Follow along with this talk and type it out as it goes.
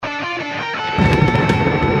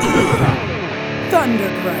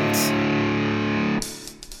Thundergrunt.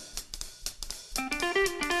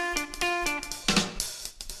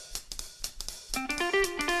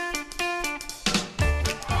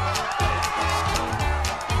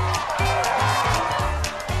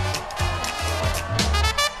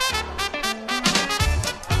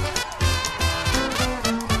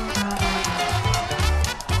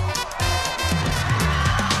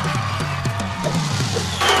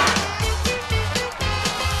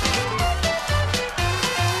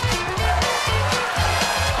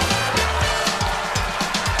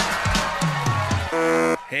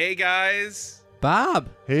 Hey guys. Bob.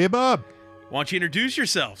 Hey, Bob. Why don't you introduce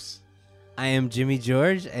yourselves? I am Jimmy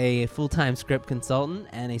George, a full-time script consultant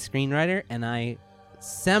and a screenwriter, and I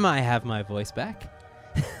have my voice back.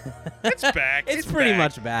 It's back. It's pretty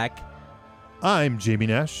much back. I'm Jamie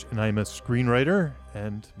Nash, and I'm a screenwriter,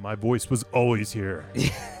 and my voice was always here.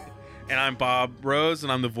 And I'm Bob Rose,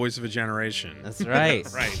 and I'm the voice of a generation. That's right.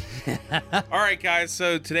 Right. All right, guys.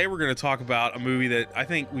 So today we're going to talk about a movie that I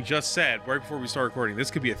think we just said right before we start recording.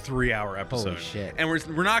 This could be a 3-hour episode. Holy shit. And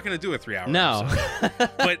we're not going to do a 3-hour No. episode.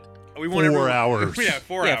 But we want 4 hours. Yeah,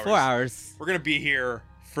 4 hours. 4 hours. We're going to be here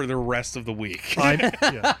for the rest of the week.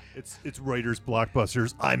 It's Writers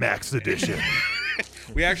Blockbusters IMAX edition.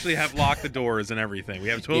 We actually have locked the doors and everything. We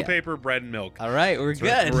have toilet paper, bread, and milk. All right, we're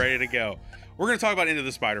good. We're ready to go. We're going to talk about Into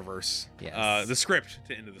the Spider-Verse. Yes. The script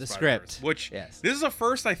to Into the Spider-Verse. Script. Which, yes. This is a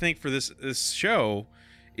first, I think, for this show,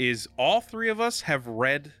 is all three of us have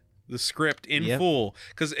read the script in full.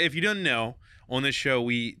 Because if you don't know, on this show,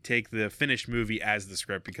 we take the finished movie as the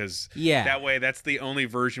script because that way, that's the only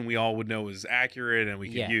version we all would know is accurate and we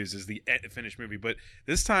can use is the finished movie. But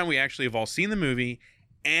this time, we actually have all seen the movie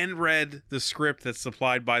and read the script that's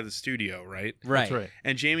supplied by the studio, right? Right. That's right.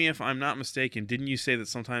 And Jamie, if I'm not mistaken, didn't you say that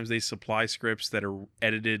sometimes they supply scripts that are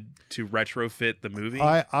edited to retrofit the movie?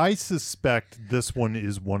 I suspect this one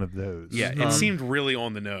is one of those. Yeah, it seemed really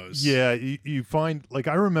on the nose. Yeah, you find, like,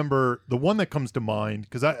 I remember the one that comes to mind,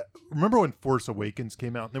 because I remember when Force Awakens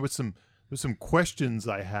came out, and there was some questions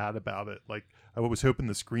I had about it. Like, I was hoping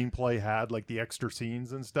the screenplay had, like, the extra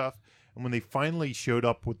scenes and stuff. And when they finally showed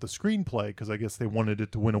up with the screenplay, because I guess they wanted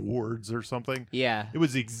it to win awards or something, it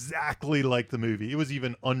was exactly like the movie. It was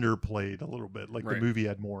even underplayed a little bit, like the movie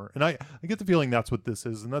had more. And I get the feeling that's what this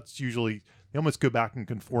is, and that's usually they almost go back and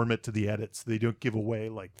conform it to the edits. They don't give away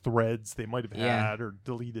like threads they might have had or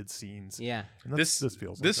deleted scenes. Yeah, and this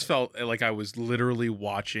feels like this that. felt like I was literally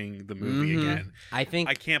watching the movie again. I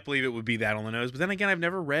can't believe it would be that on the nose. But then again, I've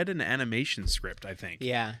never read an animation script. I think.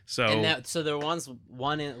 Yeah. So there was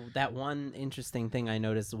one interesting thing I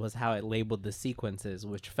noticed was how it labeled the sequences,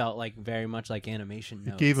 which felt like very much like animation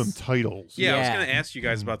notes. It gave them titles. Yeah, I was going to ask you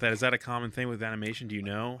guys about that. Is that a common thing with animation? Do you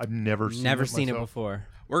know? I've never seen it before.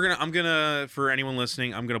 I'm gonna for anyone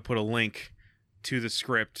listening, I'm gonna put a link to the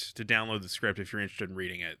script to download the script if you're interested in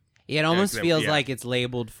reading it. Yeah, it almost feels like it's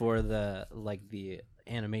labeled for the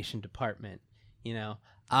animation department, you know.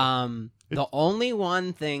 The only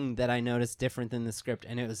one thing that I noticed different than the script,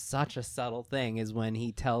 and it was such a subtle thing, is when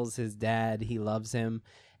he tells his dad he loves him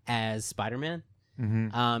as Spider-Man.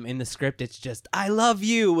 Mm-hmm. In the script, it's just "I love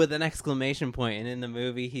you" with an exclamation point, and in the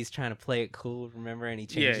movie, he's trying to play it cool. Remember, and he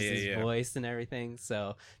changes his voice and everything.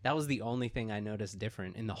 So that was the only thing I noticed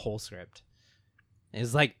different in the whole script. It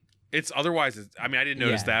was like it's otherwise. I didn't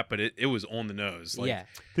notice that, but it was on the nose. Like,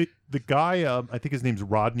 the guy, I think his name's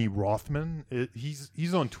Rodney Rothman.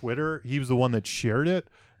 He's on Twitter. He was the one that shared it.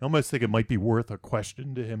 I almost think it might be worth a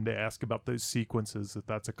question to him to ask about those sequences, if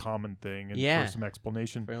that's a common thing, and for some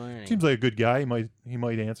explanation. Seems like a good guy. He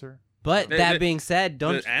might answer. But that being said,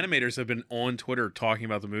 the animators have been on Twitter talking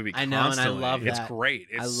about the movie constantly. I know, and I love that. It's great.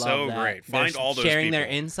 It's so great. Find all those sharing people. their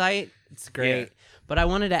insight. It's great. Yeah. But I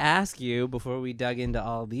wanted to ask you, before we dug into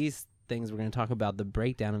all these things, we're going to talk about the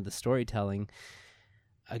breakdown of the storytelling.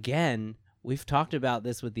 Again, we've talked about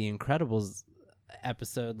this with the Incredibles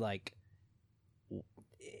episode. Like,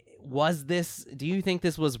 do you think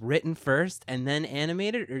this was written first and then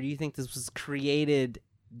animated, or do you think this was created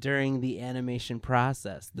during the animation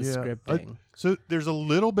process, the scripting? So there's a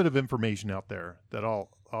little bit of information out there that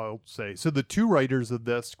I'll say. So the two writers of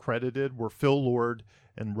this credited were Phil Lord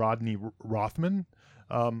and Rodney Rothman.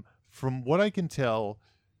 From what I can tell,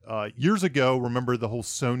 years ago, remember the whole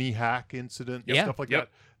Sony hack incident and stuff like that?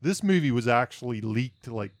 This movie was actually leaked,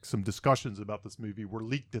 like some discussions about this movie were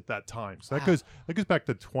leaked at that time. So that goes back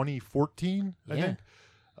to 2014, I think.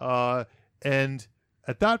 And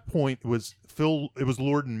at that point, it was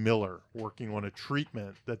Lord and Miller working on a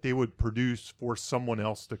treatment that they would produce for someone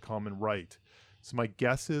else to come and write. So my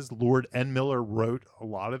guess is Lord and Miller wrote a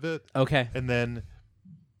lot of it. Okay. And then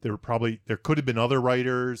there could have been other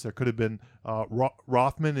writers. There could have been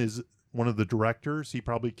Rothman is one of the directors. He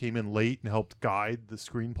probably came in late and helped guide the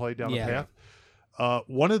screenplay down the path.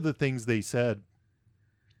 One of the things they said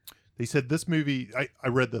this movie, I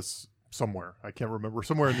read this somewhere, I can't remember,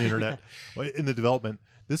 somewhere in the internet, in the development,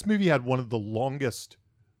 this movie had one of the longest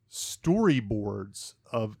storyboards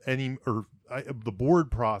of the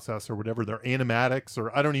board process or whatever, their animatics,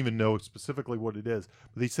 or I don't even know specifically what it is,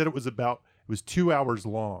 but they said it was 2 hours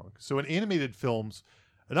long. So in animated films,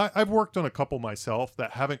 and I've worked on a couple myself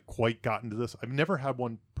that haven't quite gotten to this. I've never had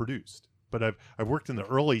one produced, but I've worked in the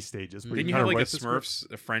early stages. Didn't you have like a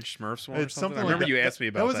French Smurfs one or something? I remember you asked me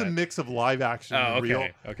about that. That was a mix of live action and real.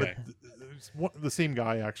 Okay. But the same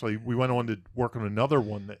guy, actually. We went on to work on another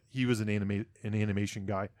one that he was an animation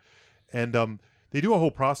guy. And they do a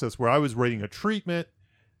whole process where I was writing a treatment.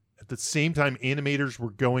 At the same time, animators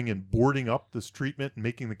were going and boarding up this treatment and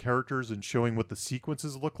making the characters and showing what the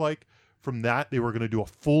sequences look like. From that, they were going to do a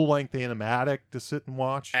full-length animatic to sit and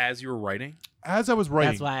watch. As you were writing? As I was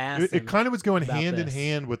writing. That's why I asked it kind of was going hand in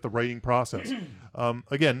hand with the writing process.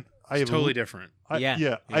 Again, it's totally different.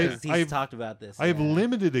 He's talked about this. I have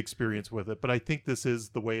limited experience with it, but I think this is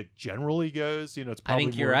the way it generally goes. It's probably I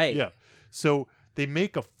think you're right. Yeah. So they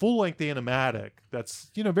make a full-length animatic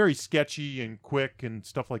that's, very sketchy and quick and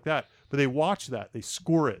stuff like that. But they watch that. They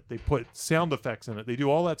score it. They put sound effects in it. They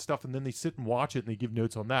do all that stuff, and then they sit and watch it, and they give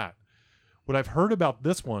notes on that. What I've heard about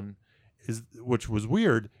this one which was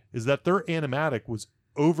weird, is that their animatic was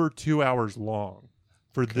over 2 hours long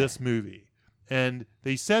for this movie. And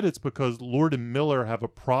they said it's because Lord and Miller have a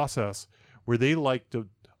process where they like to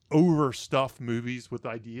overstuff movies with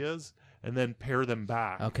ideas and then pare them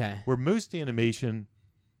back. Okay. Where most animation,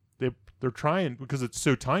 they're trying, because it's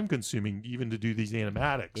so time consuming even to do these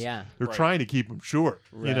animatics. Yeah. They're trying to keep them short.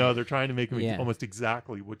 Right. They're trying to make them almost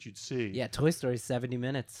exactly what you'd see. Yeah, Toy Story's 70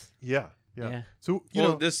 minutes. Yeah. So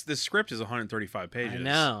this script is 135 pages. I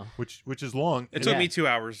know, which is long. It took me 2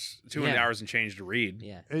 hours, 2 hours and change to read.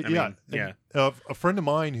 Yeah, A friend of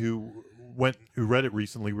mine who read it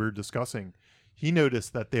recently, we were discussing. He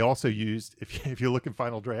noticed that they also used, if you look in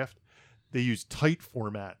Final Draft, they use tight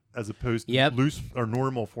format as opposed to loose or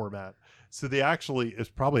normal format. So it's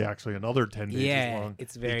probably another 10 pages long.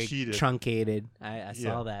 It's very truncated. I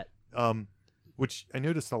saw that. Which I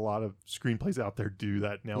noticed a lot of screenplays out there do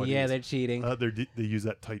that nowadays. Yeah, they're cheating. They use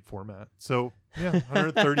that tight format. So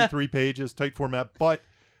 133 pages, tight format. But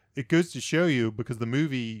it goes to show you, because the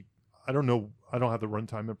movie, I don't know, I don't have the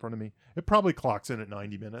runtime in front of me. It probably clocks in at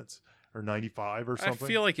 90 minutes or 95 or something. I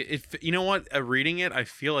feel like you know what? Reading it, I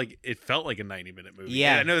feel like it felt like a 90-minute movie.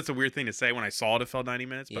 Yeah, I know that's a weird thing to say. When I saw it felt 90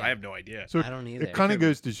 minutes, but I have no idea. So I don't either. It kind of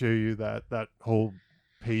goes to show you that whole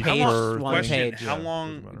page. One page. How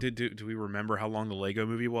long do we remember how long the Lego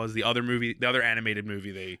movie was? The other animated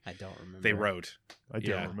movie I don't remember. They wrote. I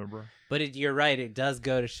don't remember. But you're right. It does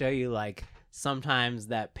go to show you, like, sometimes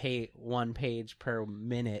that 1 page per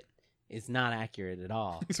minute is not accurate at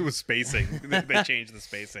all. So with spacing, they changed the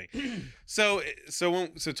spacing. So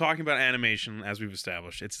talking about animation, as we've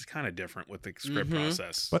established, it's kind of different with the script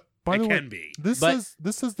process. But by the way, can be. This is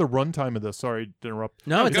the runtime of this. Sorry to interrupt.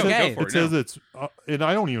 No, it's okay. It says it's, and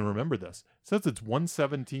I don't even remember this. It says it's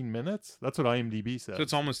 117 minutes. That's what IMDb says. So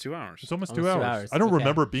it's almost 2 hours. It's almost 2 hours. I don't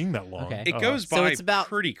remember it being that long. Okay. It goes by it's about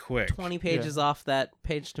pretty quick. 20 pages off that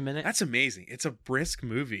page to minute. That's amazing. It's a brisk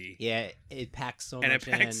movie. Yeah, it packs so much in. And it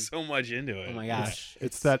packs so much into it. Oh my gosh.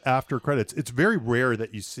 It's that after credits. It's very rare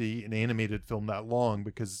that you see an animated film that long,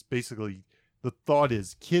 because basically the thought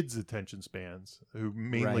is kids' attention spans, who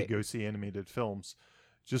mainly go see animated films,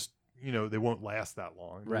 just, they won't last that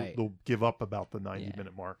long. Right. They'll give up about the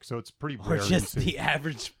 90-minute mark. So it's pretty rare. Or just the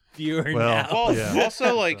average viewer now. Well,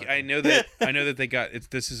 also, like, I know that they got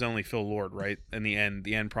this is only Phil Lord, right? In the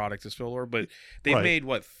end product is Phil Lord, but they've made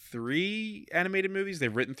 3 animated movies?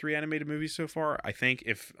 They've written 3 animated movies so far, I think,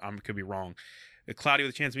 if I could be wrong. Cloudy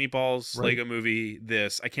with a Chance of Meatballs, Lego Movie,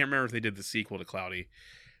 this. I can't remember if they did the sequel to Cloudy.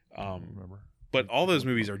 I don't remember. But all those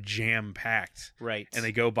movies are jam-packed. Right. And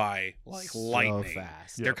they go by like lightning. So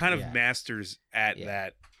fast. They're kind of masters at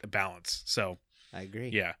that balance. So I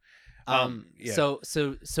agree. Yeah. So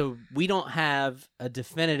we don't have a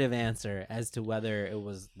definitive answer as to whether it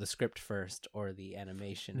was the script first or the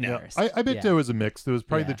animation first. I bet there was a mix. There was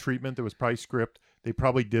probably the treatment. There was probably script. They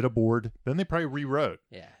probably did a board. Then they probably rewrote.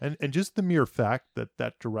 Yeah. And just the mere fact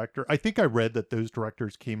that director, I think I read that those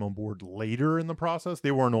directors came on board later in the process.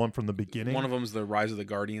 They weren't on from the beginning. One of them's the Rise of the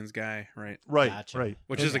Guardians guy, right? Right, gotcha. right.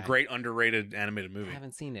 Which is a great underrated animated movie. I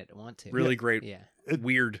haven't seen it. I want to. Really great,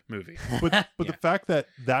 weird movie. But the fact that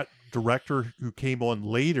director who came on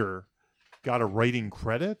later got a writing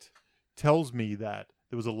credit tells me that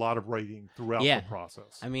there was a lot of writing throughout the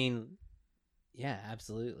process. I mean, yeah,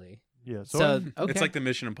 absolutely. Yeah, so it's like the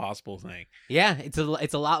Mission Impossible thing. Yeah, it's a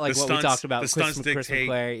lot like what we talked about. The stunts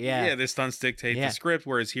dictate. Yeah, the stunts dictate the script,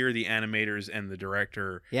 whereas here the animators and the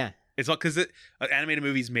director. Yeah, it's all because animated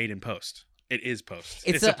movies made in post. It is post.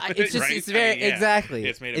 It's very exactly.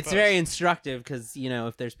 It's made in post. Very instructive because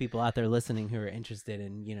if there's people out there listening who are interested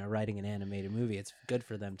in writing an animated movie, it's good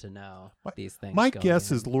for them to know these things. My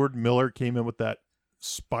guess is Lord Miller came in with that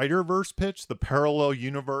Spider-Verse pitch, the parallel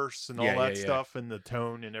universe and all that stuff, and the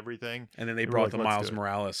tone and everything. And then they brought the Miles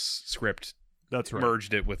Morales script. That's right.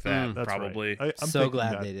 Merged it with that, probably. Right. I'm so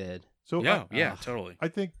glad they did. So totally. I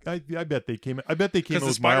think I bet they came. I bet they came. Because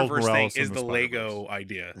the Spider-Verse thing is the Lego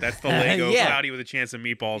idea. That's the Lego Cloudy with a Chance of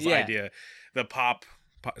Meatballs idea. The pop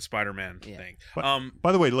Spider-Man thing.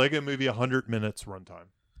 By the way, Lego movie 100 minutes runtime.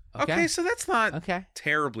 Okay, so that's not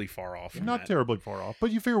terribly far off. Not terribly far off,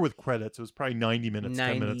 but you figure with credits, it was probably 90 minutes,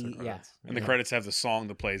 10 minutes of credits. Yeah. And the credits have the song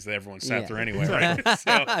that plays that everyone sat through anyway, right?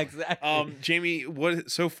 So, exactly. Jamie,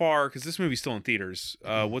 what so far? Because this movie's still in theaters.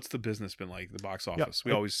 What's the business been like? The box office?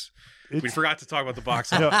 We forgot to talk about the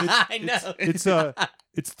box office. I know.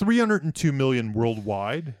 It's 302 million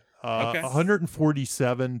worldwide.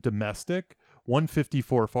 147 domestic,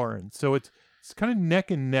 154 foreign. So it's kind of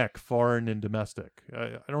neck and neck, foreign and domestic.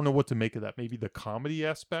 I don't know what to make of that. Maybe the comedy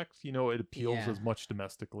aspect, it appeals as much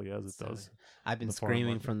domestically as it does. I've been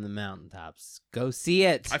screaming from the mountaintops. Go see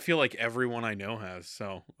it. I feel like everyone I know has.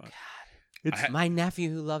 So, God, my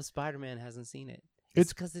nephew who loves Spider-Man hasn't seen it.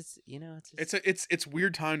 It's because it's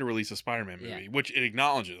weird time to release a Spider-Man movie, which it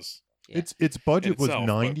acknowledges. Yeah. Its budget was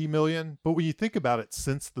 90 million, but when you think about it,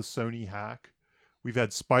 since the Sony hack, we've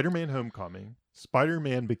had Spider-Man: Homecoming.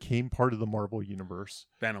 Spider-Man became part of the Marvel universe.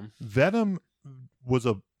 Venom was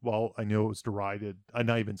I know it was derided. I've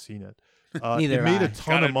not even seen it. Neither it made a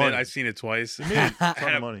ton of money. I've seen it twice. It made a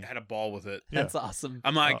ton of money. Had a ball with it. That's awesome.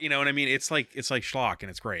 I'm like, you know what I mean? It's like schlock, and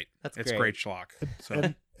it's great. It's great schlock.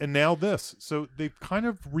 So. And now this. So they've kind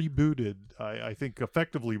of rebooted, I think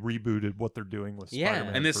effectively rebooted what they're doing with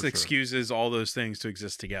Spider-Man. And this excuses all those things to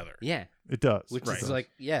exist together. Yeah. It does. Which is like,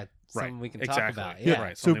 something we can talk about. Yeah.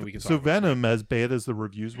 Right. So Venom, as bad as the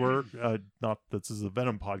reviews were, not that this is a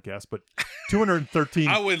Venom podcast, but 213.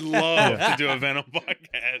 I would love to do a Venom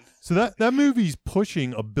podcast. So that movie's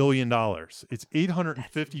pushing $1 billion. It's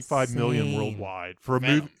 855 million worldwide for a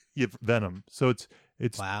movie. Yeah, Venom. So it's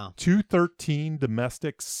 213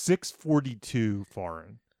 domestic, 642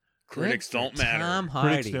 foreign. Critics don't matter. Tom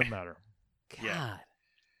Hardy. Critics don't matter. God.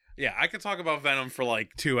 Yeah, I could talk about Venom for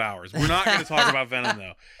like 2 hours. We're not going to talk about Venom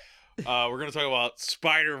though. We're going to talk about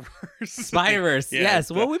Spider-Verse. Spider-Verse,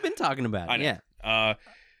 yes. What we've been talking about. I know. Yeah.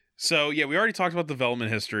 So we already talked about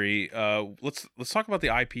development history. Let's talk about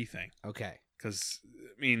the IP thing. Okay. Because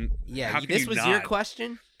I mean, this was your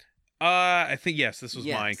question. I think yes, this was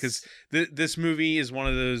mine because this movie is one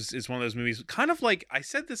of those. It's one of those movies, kind of like I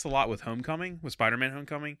said this a lot with Homecoming, with Spider-Man: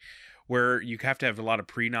 Homecoming, where you have to have a lot of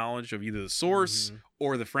pre-knowledge of either the source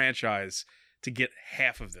or the franchise to get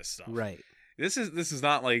half of this stuff. Right. This is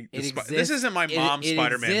not like this isn't my mom's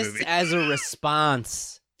Spider-Man movie. It exists as a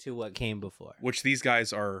response to what came before, which these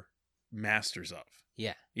guys are masters of.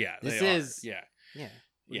 Yeah. Yeah. This is. Yeah. Yeah.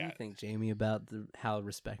 What do you think, Jamie, about how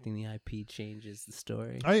respecting the IP changes the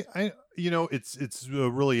story? It's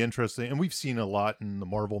really interesting, and we've seen a lot in the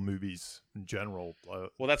Marvel movies in general.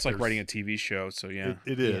 Well, that's like writing a TV show, so yeah,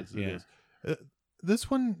 it is. This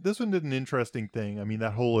one did an interesting thing. I mean,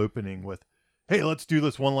 that whole opening with, "Hey, let's do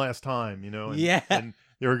this one last time," and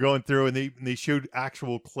they were going through and they showed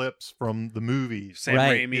actual clips from the movies. Sam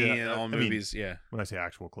Raimi and all movies, When I say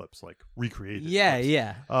actual clips, like recreated.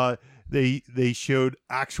 Yeah. They showed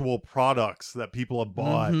actual products that people have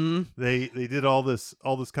bought. Mm-hmm. They did all this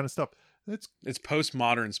kind of stuff. It's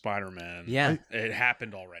postmodern Spider-Man. Yeah. It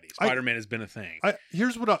happened already. Spider-Man has been a thing.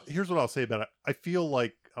 Here's what I'll say about it. I feel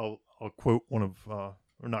like I'll quote one of or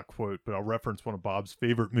not quote, but I'll reference one of Bob's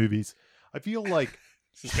favorite movies. I feel like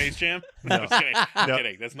Space Jam? No, I'm kidding. I'm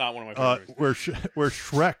kidding. That's not one of my favorites. Where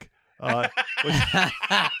Shrek. I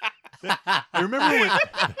remember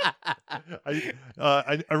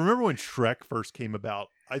when Shrek first came about.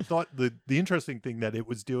 I thought the interesting thing that it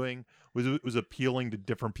was doing was it was appealing to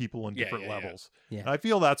different people on different levels. Yeah. And I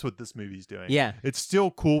feel that's what this movie's doing. Yeah. It's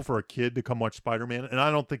still cool for a kid to come watch Spider-Man, and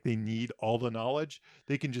I don't think they need all the knowledge.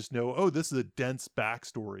 They can just know, oh, this is a dense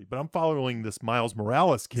backstory. But I'm following this Miles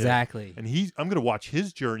Morales kid. Exactly. And I'm going to watch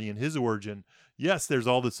his journey and his origin. Yes, there's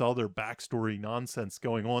all this other backstory nonsense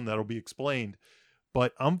going on that'll be explained.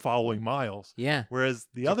 but I'm following Miles. Yeah. Whereas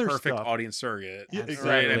the It's a other perfect stuff, audience surrogate. Yeah, Right?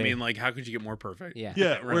 exactly. I mean, like, how could you get more perfect? Yeah.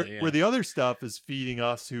 yeah, Really, where the other stuff is feeding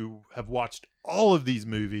us who have watched all of these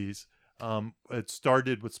movies. It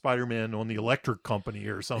started with Spider-Man on the Electric Company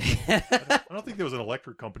or something. I don't think there was an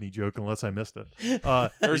Electric Company joke unless I missed it.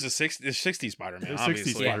 There's a 60s Spider-Man, There's 60s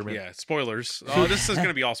obviously. Spider-Man. Yeah, spoilers. Oh, this is going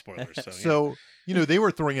to be all spoilers. So, yeah. So, they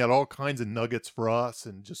were throwing out all kinds of nuggets for us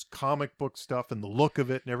and just comic book stuff and the look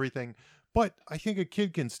of it and everything. But I think a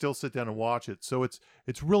kid can still sit down and watch it. So it's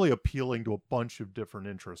really appealing to a bunch of different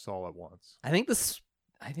interests all at once. I think the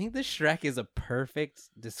Shrek is a perfect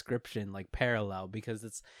description, like parallel, because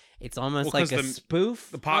it's almost Well, like a 'cause spoof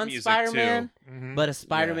the pop on music, Spider-Man, Mhm. but a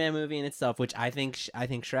Spider-Man movie in itself, which I think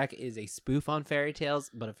Shrek is a spoof on fairy tales,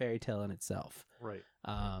 but a fairy tale in itself. Right.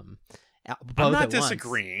 Both I'm not at once.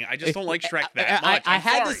 disagreeing. I just don't like Shrek that much. I I'm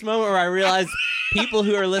had sorry. this moment where I realized people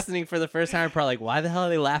who are listening for the first time are probably like, why the hell are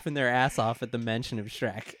they laughing their ass off at the mention of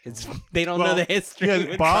Shrek? They don't know Well, the history. yeah,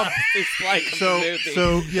 with Bob- it's like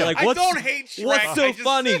So yeah. like, I what's, don't hate Shrek. what's so I just-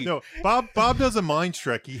 funny? No, Bob doesn't mind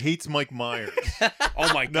Shrek. He hates Mike Myers.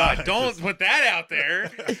 Oh my God! No, Don't just- put that out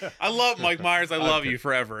there. I love Mike Myers. I love you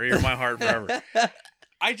forever. You're in my heart forever.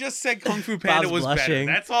 I just said Kung Fu Panda Bob's was blushing.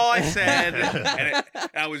 better. That's all I said. And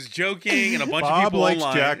I was joking, and a bunch of Bob people likes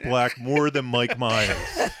online. Jack Black more than Mike Myers.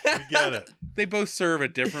 We get it. They both serve a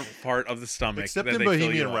different part of the stomach. Except that in they fill you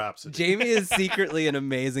Bohemian up. Rhapsody. Jamie is secretly an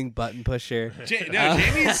amazing button pusher.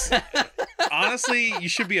 Jamie's honestly, you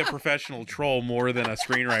should be a professional troll more than a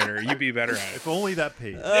screenwriter. You'd be better at it. If only that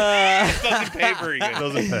paid. It doesn't pay very good. It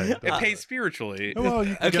doesn't pay. It pays spiritually. Oh, well,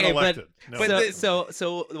 you can get Okay, elected. but No.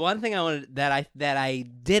 so one thing I wanted that I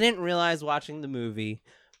didn't realize watching the movie,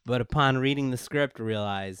 but upon reading the script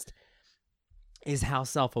realized is how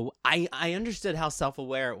I understood how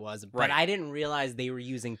self-aware it was, but Right. I didn't realize they were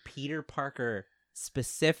using Peter Parker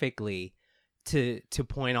specifically to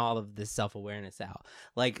point all of this self-awareness out.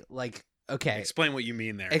 Like okay. Explain what you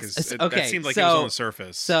mean there, because Okay, that seemed like it was so- on the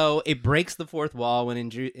surface. So it breaks the fourth wall when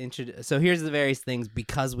so here's the various things,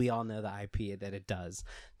 because we all know the IP that it does,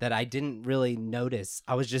 that I didn't really notice.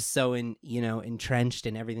 I was just so entrenched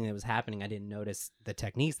in everything that was happening, I didn't notice the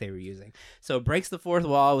techniques they were using. So it breaks the fourth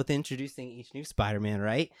wall with introducing each new Spider-Man,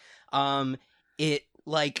 right?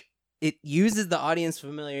 It uses the audience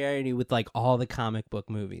familiarity with like all the comic book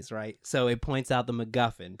movies, right? So it points out the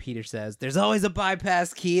MacGuffin. Peter says, "There's always a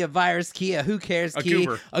bypass key, a virus key, a who cares A key,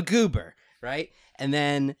 goober. a goober," right? And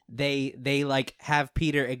then they like have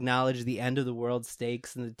Peter acknowledge the end of the world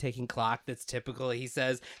stakes and the ticking clock that's typical. He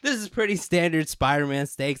says, "This is pretty standard Spider-Man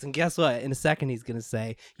stakes." And guess what? In a second, he's gonna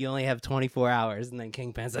say, "You only have 24 hours." And then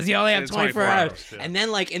Kingpin says, "You only have It's 24 24 hours." yeah. And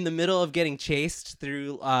then, like in the middle of getting chased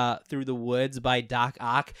through the woods by Doc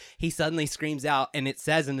Ock, he suddenly screams out, and it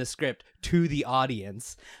says in the script to the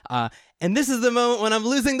audience, "And this is the moment when I'm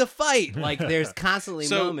losing the fight." Like there's constantly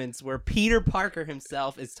So- moments where Peter Parker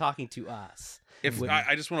himself is talking to us. If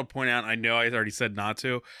I just want to point out, I know I already said not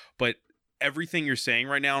to, but everything you're saying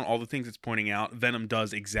right now and all the things it's pointing out, Venom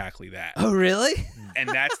does exactly that. Oh, really? And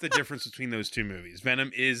that's the difference between those two movies.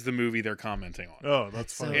 Venom is the movie they're commenting on. Oh,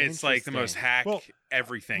 that's So funny. It's like the most interesting. hack Well-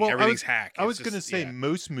 everything. well, Everything's hack. I It's was just- going to say yeah.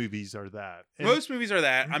 most movies are that. And- Most movies are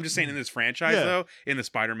that. I'm just saying in this franchise, Yeah. though, in the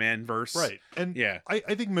Spider-Man verse. right. And Yeah. I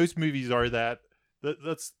think most movies are that.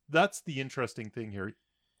 That's the interesting thing here.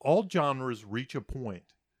 All genres reach a point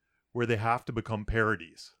where they have to become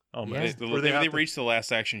parodies. Yeah. They, Where they have to- reached the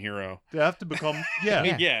last action hero. They have to become yeah.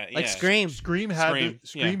 Yeah. Yeah. Like yeah. Scream. Scream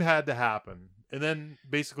had to happen, and then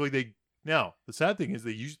basically now the sad thing is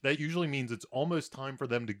that usually means it's almost time for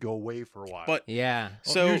them to go away for a while. But Yeah.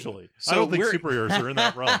 so usually, so I don't think we're- superheroes are in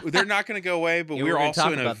that run. they're not going to go away, but Yeah, we're we're gonna also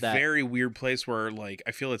talk in a about that. very weird place where, like,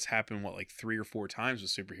 I feel it's happened like 3 or 4 times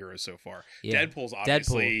with superheroes so far. Yeah. Deadpool's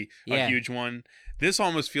obviously Yeah. a huge one. This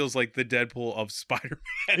almost feels like the Deadpool of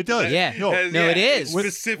Spider-Man. It does. Yeah. No, No, it is.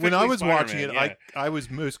 Specifically when I was watching it, Spider-Man, I was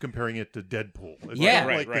most comparing it to Deadpool. It Yeah.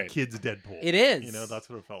 felt like Right. the kids' Deadpool. It is. You know, that's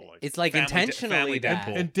what it felt like. It's like Family intentionally that.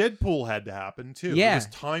 Deadpool. And Deadpool had to happen too. Yeah. It was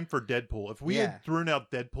time for Deadpool. If we Yeah. had thrown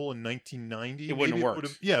out Deadpool in 1990, It wouldn't maybe have worked.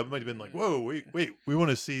 would've- yeah, it might have been like, whoa, wait, we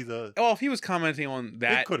want to see the. Well, if he was commenting on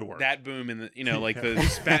that could've worked. that boom in the like Yeah.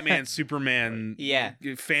 the Batman, Superman, Yeah.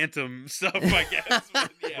 Phantom stuff, I guess.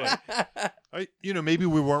 But, yeah. Maybe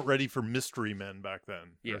we weren't ready for Mystery Men back then. or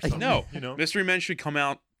Yeah. something, No. you know, Mystery Men should come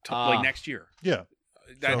out Ah. like next year. yeah.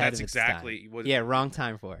 Ahead That's of its exactly time. what. Yeah, wrong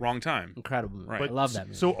time for it. Wrong time. Incredible movie. Right. I love that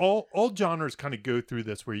movie. So all genres kind of go through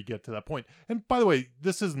this where you get to that point. And by the way,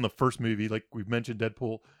 this isn't the first movie. Like we've mentioned,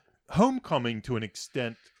 Deadpool, Homecoming to an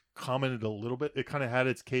extent commented a little bit. It kind of had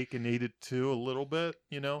its cake and ate it too a little bit.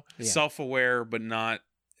 You know. Yeah. Self-aware, but not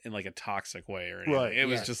in like a toxic way or anything. Right. It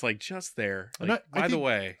was Yes. just like just there. And Like, I by the think-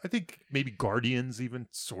 way, I think maybe Guardians even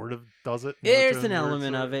sort of does it. There's an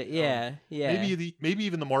element of it. Yeah. Yeah. Maybe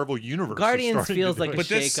even the Marvel universe. is Guardians starting feels to do like it. a but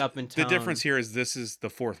this shake up in the tone. difference here is this is the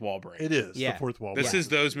fourth wall break. It is Yeah. the fourth wall. This break. is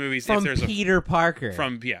those movies. from if there's Peter Parker.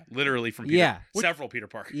 literally from Peter, Yeah. several Peter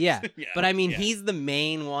Parkers. Yeah. But I mean, yeah. he's the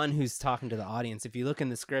main one who's talking to the audience. If you look in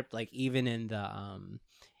the script, like even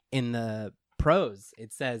in the prose,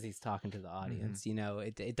 it says he's talking to the audience. You know,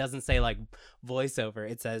 it doesn't say like voiceover.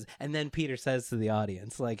 It says, and then Peter says to the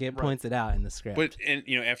audience. Like it points it out in the script. But and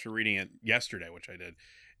after reading it yesterday, which I did,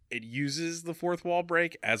 it uses the fourth wall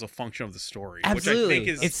break as a function of the story, Absolutely, which I think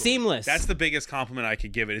is it's seamless. That's the biggest compliment I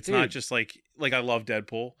could give it. It's Dude. not just like I love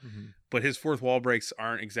Deadpool, Mhm. but his fourth wall breaks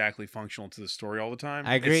aren't exactly functional to the story all the time.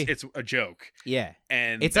 I agree. It's a joke, Yeah,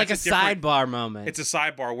 and it's like a that's different- sidebar moment. It's a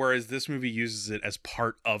sidebar, whereas this movie uses it as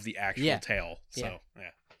part of the actual Yeah. tale. So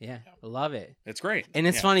yeah, love it. it's great. And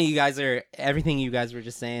it's Yeah. funny, you guys are everything you guys were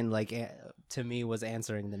just saying. Like to me, was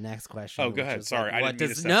answering the next question. Oh, go which ahead. was, Sorry, like, I what didn't mean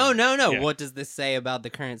to does step no, in. no, no? Yeah. What does this say about the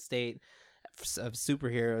current state of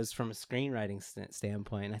superheroes from a screenwriting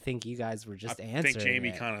standpoint? I think you guys were just I answering. think Jamie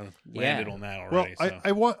it. kind of Yeah. landed on that Well, already. so.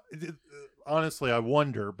 I want honestly, I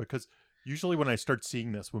wonder because usually when I start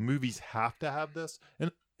seeing this, when movies have to have this,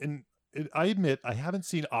 and I admit I haven't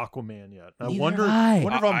seen Aquaman yet. I Neither wonder, have I.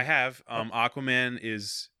 wonder if I'm, I have Aquaman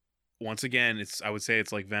is once again I would say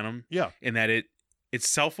it's like Venom yeah, in that it's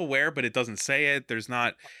self-aware but it doesn't say it. It's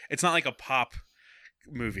not like a pop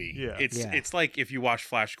movie. Yeah. It's like if you watch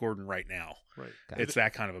Flash Gordon right now. right. Gotcha. It's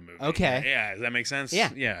that kind of a movie. Okay. Yeah, does that make sense? Yeah.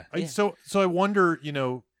 Yeah. Yeah. So I wonder,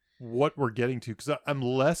 what we're getting to because I'm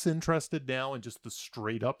less interested now in just the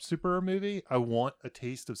straight up superhero movie. I want a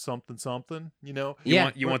taste of something. You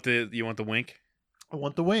Yeah. want the wink? I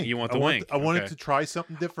want the wink. You want the I wink. I want Okay. it to try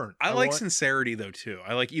something different. I like want, sincerity though too.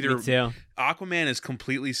 I like either Me too. Aquaman is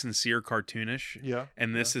completely sincere, cartoonish, Yeah,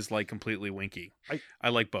 and this is like completely winky. I- I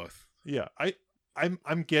like both. yeah.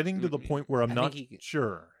 I'm getting to the point where I'm I not think he-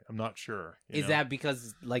 sure. I'm not sure. Is that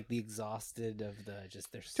because like the exhausted of the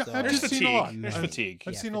just there's Yeah, so I've There's just fatigue. seen a lot. There's I've- fatigue.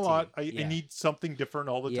 I've Yeah, seen a lot. fatigue. I Yeah. need something different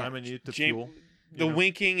all the Yeah. time. I need it to Jam- fuel. The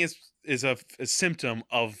winking is a symptom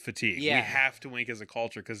of fatigue. Yeah. We have to wink as a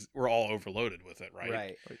culture because we're all overloaded with it, right?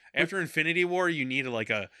 right. After Infinity War, you need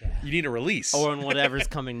Yeah. you need a release. Or in whatever's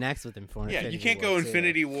coming next with Infinity. yeah, you can't go War, too.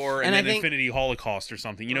 Infinity War and, And I then think- Infinity Holocaust or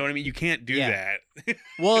something. You know what I mean? You can't do Yeah. that.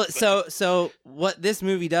 Well, so what this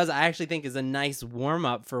movie does, I actually think is a nice warm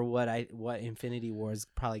up for what Infinity War is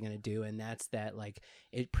probably going to do, and that's that like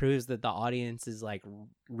it proves that the audience is like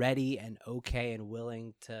ready and okay and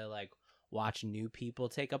willing to like watch new people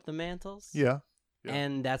take up the mantles. Yeah. Yeah.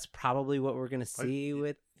 And that's probably what we're going to see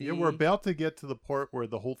with the... Yeah, we're about to get to the part where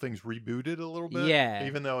the whole thing's rebooted a little bit. Yeah.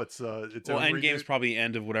 Even though it's well, own Endgame's reboot. probably the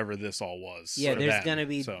end of whatever this all was. Yeah, or there's then. gonna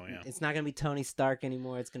be. So yeah. It's not gonna be Tony Stark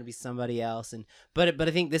anymore. It's gonna be somebody else. But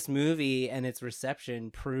I think this movie and its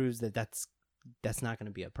reception proves that that's not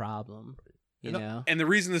gonna be a problem. You know. And the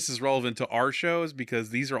reason this is relevant to our show is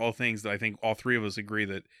because these are all things that I think all three of us agree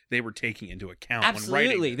that they were taking into account when writing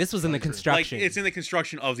Absolutely, it. this was in the Like, construction. Like it's in the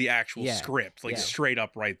construction of the actual Yeah. script, like Yeah. straight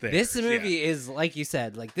up right there. This Yeah. movie is like you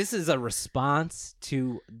said, like this is a response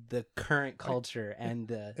to the current culture and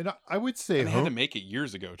the And I would say And they had to home, make it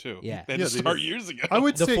years ago too. Yeah. they had Yeah, to they start did. years ago. I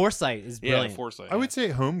would say foresight is yeah, brilliant. foresight. I would say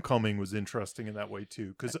Homecoming was interesting in that way too,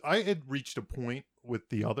 because I had reached a point with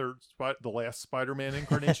the last Spider-Man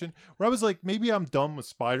incarnation where I was like, maybe I'm done with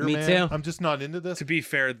Spider-Man. too. I'm just not into this. To be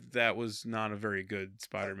fair, that was not a very good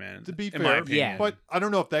Spider-Man. To be in fair, my opinion. Yeah. But I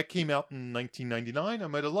don't know if that came out in 1999. I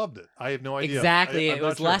might have loved it. I have no idea. Exactly, I'm it not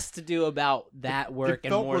was sure. less to do about that work It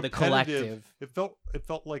and felt more the repetitive. collective. It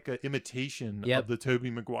felt like an imitation Yep. of the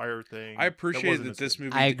Tobey Maguire thing. I appreciate wasn't that as this good.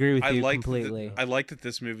 movie. I agree with you liked completely. I liked that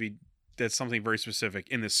this movie did something very specific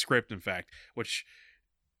in the script. In fact, which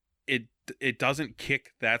it doesn't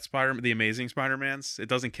kick that the Amazing Spider-Man's. It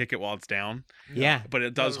doesn't kick it while it's down, Yeah. but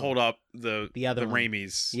it does hold up the other one.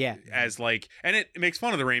 Raimi's. Yeah. as like, and it makes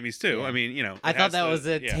fun of the Raimi's too. Yeah. I mean, I it thought has that the- was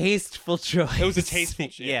a yeah. tasteful choice. It was a tasteful.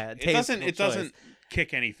 Yeah, it doesn't. It tasteful doesn't choice.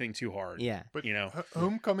 kick anything too hard. Yeah. But you know,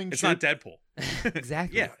 Homecoming. it's showed- not Deadpool.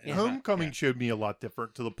 Exactly. Yeah. Yeah. Homecoming Yeah. showed me a lot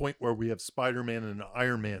different to the point where we have Spider-Man in an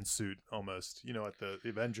Iron Man suit almost, at the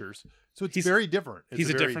Avengers. So it's He's- very different. It's He's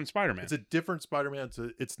a very- different Spider-Man. It's a different Spider-Man.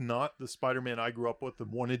 It's not the Spider-Man I grew up with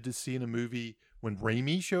and wanted to see in a movie when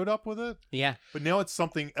Raimi showed up with it. Yeah. But now it's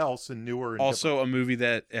something else and newer. And Also, a movie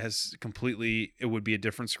that has completely. It would be a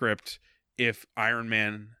different script if Iron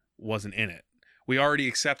Man wasn't in it. We already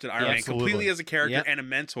accepted Iron Man Absolutely. completely as a character Yep. and a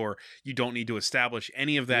mentor. You don't need to establish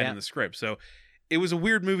any of that Yep. in the script. So it was a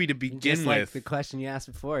weird movie to begin Just like with. the question you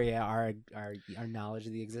asked before, our knowledge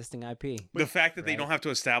of the existing IP. The fact that they don't have to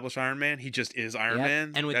establish Iron Man, he just is Iron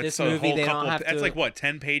Man. And with that's this a movie, whole they don't couple have that's to. like what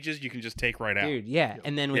 10 pages you can just take right out. Dude, yeah.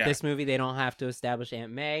 And then with Yeah. this movie, they don't have to establish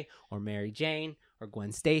Aunt May or Mary Jane or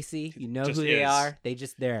Gwen Stacy. You know Just who they is. are. They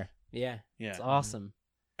just there. Yeah. Yeah. It's awesome.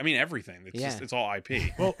 I mean everything. It's just it's all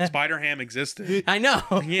IP. Well, Spider-Ham existed. I know.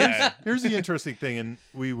 Yeah. Here's the interesting thing, and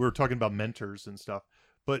we were talking about mentors and stuff,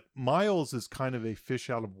 but Miles is kind of a fish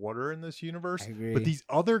out of water in this universe. I agree. But these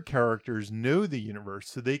other characters know the universe,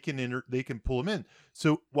 so they can they can pull him in.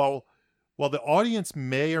 So while the audience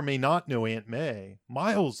may or may not know Aunt May,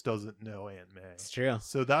 Miles doesn't know Aunt May. It's true.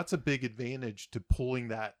 So that's a big advantage to pulling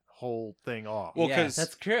that whole thing off. Well, yeah, 'cause-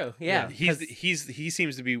 that's true. Yeah. he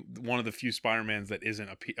seems to be one of the few Spider-Mans that isn't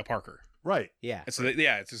a Parker. Right. Yeah. And so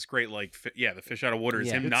it's this great like the fish out of water is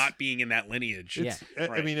Yeah. him It's- not being in that lineage. Yeah. I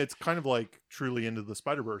Right. mean, it's kind of like truly Into the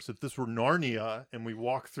Spider-Verse. If this were Narnia and we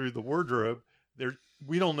walk through the wardrobe,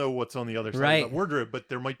 we don't know what's on the other side Right. of that wardrobe, but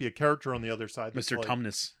there might be a character on the other side. that's Mr. like-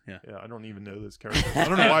 Tumnus. Yeah. Yeah, I don't even know this character. I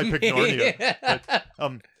don't know why I picked Narnia.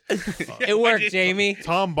 But, It worked, I did- Jamie.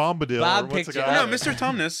 Tom Bombadil. Bob or what's the picked guy? No, Mr.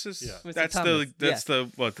 Tumnus is Yeah. Mr. that's Tumnus, that's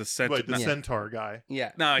the what the centaur. Right, the centaur guy.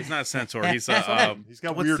 Yeah. No, he's not a centaur. He's He's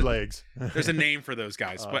got what's weird the- legs. There's a name for those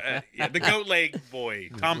guys, but yeah, the goat leg boy,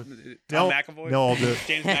 Tom Now- McAvoy, now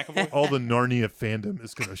James McAvoy. all the Narnia fandom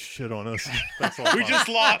is gonna shit on us. That's all. We just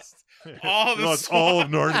lost all the lost all of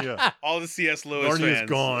Narnia. all the C.S. Lewis Narnia's fans.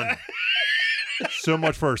 gone. So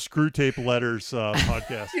much for our Screw Tape Letters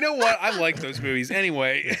podcast. You know what? I like those movies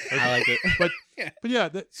anyway. I like it. But yeah,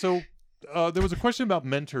 so there was a question about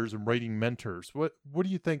mentors and writing mentors. What do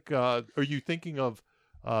you think? Are you thinking of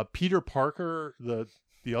Peter Parker,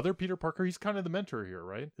 the other Peter Parker? He's kind of the mentor here,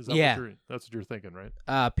 right? Is that Yeah. that's what you're thinking,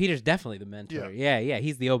 right? Peter's definitely the mentor. Yeah.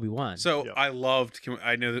 He's the Obi-Wan. So Yeah. I loved.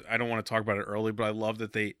 I know that I don't want to talk about it early, but I love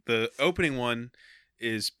that the opening one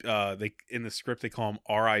is they in the script they call him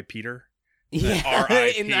R.I. Peter. yeah.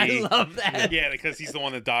 R.I.P.. And I love that. Yeah, because he's the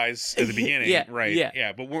one that dies at the beginning. Yeah, Right.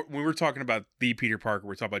 yeah. But when we're talking about the Peter Parker,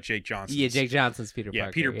 we're talking about Jake Johnson. Yeah, Jake Johnson's Peter Yeah,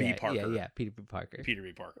 Parker. Peter B. Parker. Yeah, Peter B. Parker. Peter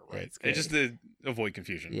B. Parker. Yeah, Right. it's It's just to avoid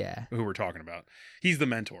confusion. Yeah. Who we're talking about? He's the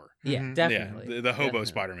mentor. Yeah, Mhm. definitely. Yeah, the hobo Definitely.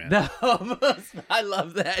 Spider-Man. The hobo. I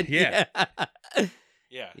love that. Yeah.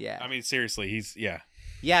 Yeah. Yeah. I mean, seriously, he's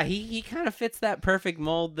Yeah, he kind of fits that perfect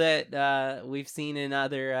mold that we've seen in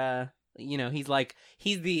other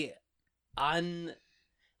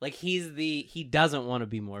he doesn't want to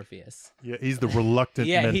be Morpheus. Yeah, he's the reluctant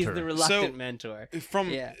Yeah, mentor. he's the reluctant So, mentor.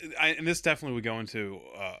 from and this definitely would go into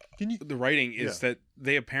Can you? the writing is that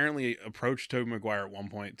they apparently approached Tobey Maguire at one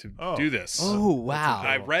point to Oh. do this. Oh, wow.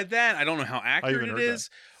 I read that. I don't know how accurate haven't it heard is,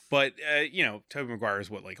 but Tobey Maguire is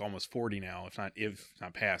what, like almost 40 now, if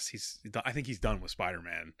not past. I think he's done with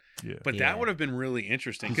Spider-Man. Yeah. But Yeah. that would have been really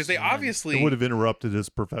interesting because they Man. obviously It would have interrupted his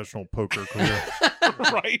professional poker career.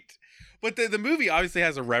 right. But the movie obviously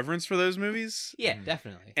has a reverence for those movies. Yeah,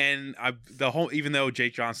 definitely. And even though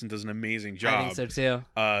Jake Johnson does an amazing job, I think so too.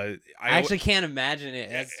 I actually can't imagine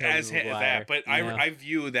it as Tobey Maguire, that, but you know? I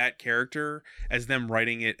view that character as them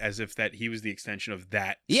writing it as if that he was the extension of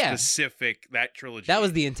that Yeah. specific that trilogy. That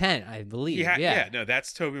was the intent, I believe. Yeah. No,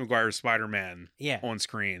 that's Tobey Maguire's Spider-Man Yeah. on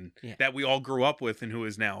screen Yeah. that we all grew up with and who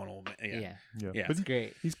is now an old man. Yeah. Yeah. But It's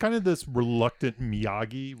great. he's kind of this reluctant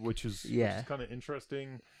Miyagi, which is Yeah. kind of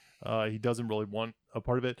interesting. He doesn't really want a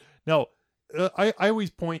part of it. Now, I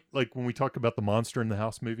always point, like when we talk about the Monster in the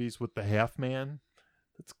House movies with the half man,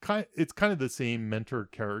 it's kind of the same mentor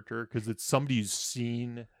character because it's somebody who's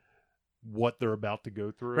seen what they're about to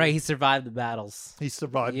go through. Right, he survived the battles. He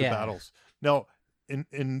survived Yeah. the battles. Now,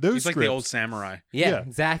 in those He's like scripts, the old samurai. Yeah, Yeah.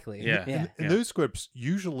 exactly. Yeah. Yeah. in those scripts,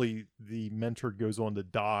 usually the mentor goes on to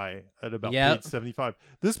die at about Yep. page 75.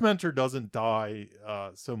 This mentor doesn't die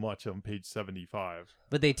so much on page 75.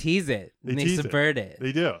 But they tease it. They and they tease it. subvert it.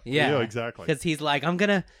 They do. Yeah. They do, exactly. Because he's like, I'm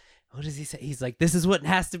gonna. What does he say? He's like, this is what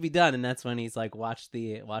has to be done, and that's when he's like, watch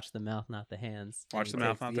the mouth, not the hands. Watch And the it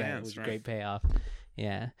mouth, takes- not the yeah, hands, It was a right. great payoff.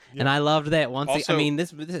 Yeah. Yeah. And I loved that once. Also- I mean,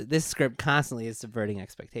 this script constantly is subverting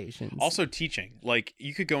expectations. Also teaching. Like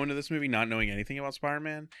you could go into this movie not knowing anything about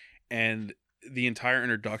Spider-Man, and the entire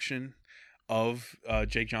introduction of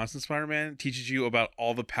Jake Johnson's Spider-Man teaches you about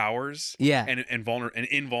all the powers yeah, and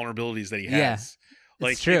invulnerabilities that he Yeah. has.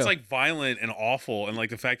 Like true. it's like violent and awful, and like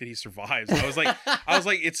the fact that he survives. I was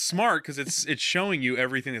like, it's smart because it's showing you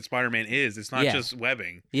everything that Spider-Man is. It's not Yeah. just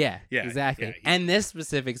webbing. yeah, Yeah, exactly. yeah, And this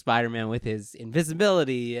specific Spider-Man with his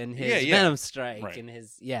invisibility and his Yeah, yeah. Venom strike Right. and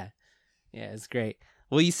his it's great.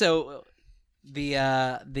 Well,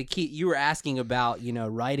 the key you were asking about,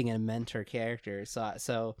 writing a mentor character.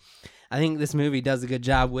 So I think this movie does a good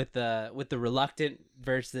job with the reluctant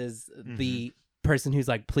versus the person who's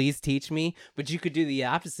like, please teach me. But you could do the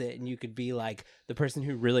opposite, and you could be like the person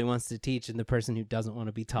who really wants to teach and the person who doesn't want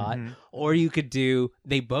to be taught. Or you could do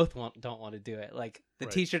they both don't want to do it. Like the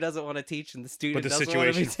teacher doesn't want to teach and the student doesn't want to be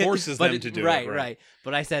But the situation forces them to do it. Right.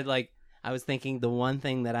 But I said, like, I was thinking the one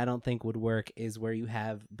thing that I don't think would work is where you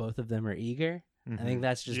have both of them are eager. I think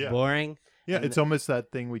that's just boring. Yeah, it's almost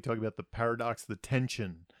that thing we talk about, the paradox, the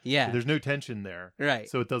tension. Yeah. There's no tension there. Right.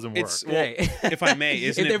 So it doesn't work. Right. If I may,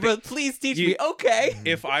 isn't they're both, please teach me. Okay.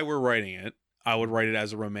 If I were writing it, I would write it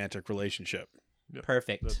as a romantic relationship. Yep.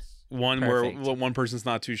 Perfect. Where one person's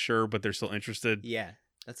not too sure, but they're still interested. Yeah.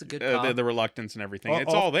 That's a good call. The reluctance and everything.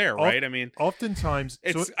 It's all there, right? I mean, oftentimes,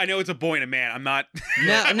 I know it's a boy and a man. I'm not.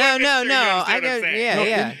 No. I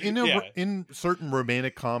know. In certain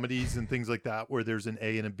romantic comedies and things like that, where there's an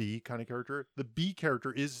A and a B kind of character, the B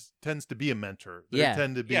character tends to be a mentor. They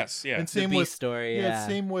tend to be. Yes. Yeah. And same the B with story. Yeah.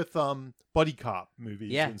 Same with buddy cop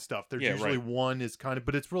movies and stuff. There's usually one is kind of,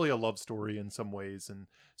 but it's really a love story in some ways, and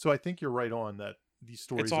so I think you're right on that. These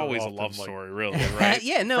stories it's always are a love like, story, really, right?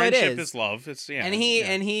 Yeah, no, Friendship it is love. It's and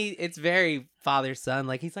he it's very father son.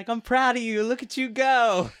 Like he's like, I'm proud of you. Look at you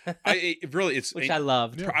go. Which I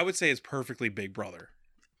loved. I would say it's perfectly Big Brother.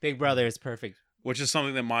 Big Brother is perfect. Which is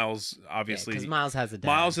something that Miles obviously because Miles has a dad.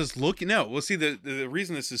 Miles is looking. No, well, see the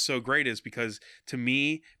reason this is so great is because to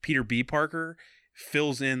me, Peter B. Parker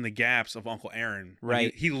fills in the gaps of Uncle Aaron.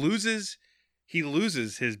 Right. He loses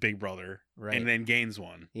his big brother, and then gains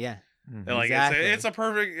one. Yeah. Like exactly.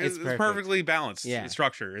 it's perfectly balanced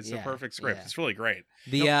structure. It's a perfect script. Yeah. It's really great.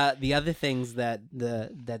 The other things that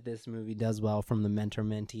this movie does well from the mentor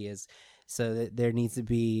mentee is so that there needs to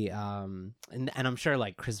be and I'm sure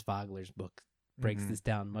like Chris Vogler's book breaks this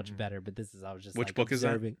down much better, but this is I was just which book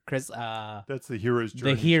observing. Is that? Chris that's the hero's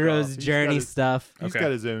journey. The hero's journey stuff. He's got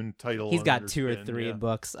his own title. He's got 2 or 3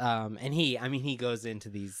 books. And he goes into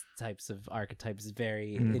these types of archetypes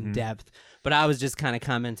very in depth. But I was just kind of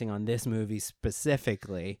commenting on this movie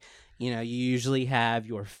specifically. You usually have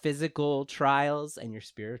your physical trials and your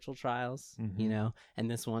spiritual trials, and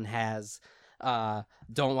this one has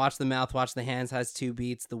don't watch the mouth, watch the hands has 2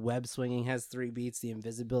 beats. The web swinging has 3 beats. The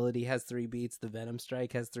invisibility has 3 beats. The venom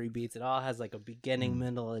strike has 3 beats. It all has like a beginning,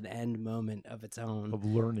 middle, and end moment of its own. Of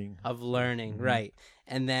learning, right.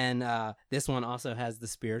 And then this one also has the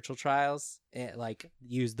spiritual trials, like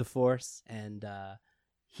use the force, and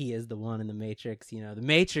he is the one in the Matrix. The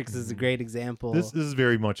Matrix is a great example. This is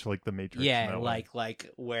very much like the Matrix. Yeah, like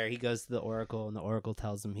where he goes to the Oracle and the Oracle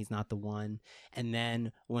tells him he's not the one. And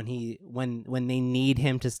then when they need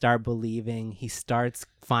him to start believing, he starts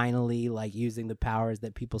finally like using the powers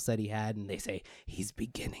that people said he had, and they say he's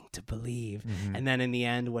beginning to believe. And then in the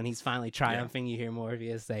end, when he's finally triumphing, you hear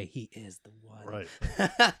Morpheus say he is the one. Right.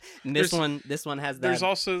 And this one has that. There's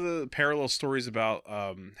also the parallel stories about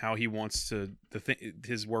how he wants to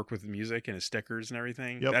his work with music and his stickers and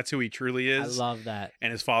everything. Yep. That's who he truly is. I love that.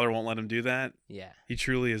 And his father won't let him do that. Yeah. He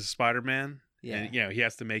truly is Spider-Man. Yeah. And, he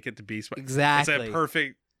has to make it to be Exactly. It's a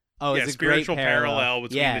perfect it's a spiritual great parallel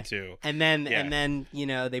between the two. And then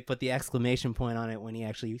they put the exclamation point on it when he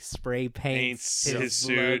actually spray paints his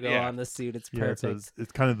suit logo on the suit. It's perfect.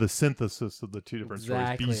 It's kind of the synthesis of the 2 different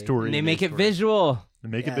stories. B story. And they make it visual. They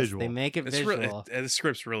make it visual. They make it visual. The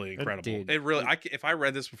script's really incredible. It really. If I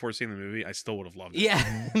read this before seeing the movie, I still would have loved it.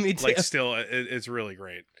 Yeah, me too. Like, still, it's really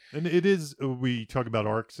great. And it is. We talk about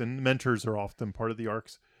arcs, and mentors are often part of the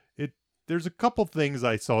arcs. There's a couple things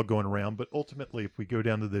I saw going around, but ultimately, if we go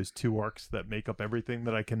down to those 2 arcs that make up everything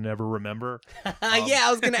that I can never remember. I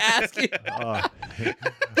was going to ask you. I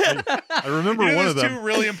remember one of them. 2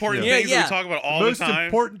 really important things that we talk about all the time. Most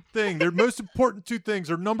important thing. Their most important 2 things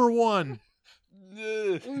are number 1.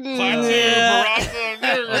 Right.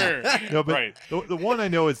 The one I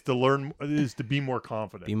know is to be more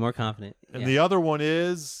confident. Be more confident. And the other one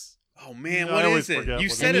is. Oh man, what is it? You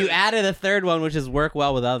said you added a third one, which is work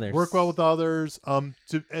well with others. Work well with others.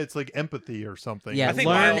 It's like empathy or something. Yeah, I think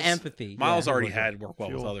learn empathy. Miles already had work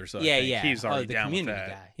well with others. So he's already down with that.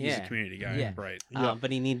 Guy. He's a community guy, right?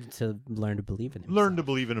 But he needed to learn to believe in himself. Learn to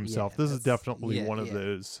believe in himself. This is definitely one of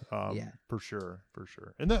those, for sure.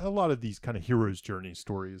 And a lot of these kind of hero's journey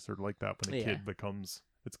stories are like that when a kid becomes.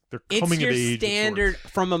 They're coming of age. It's your standard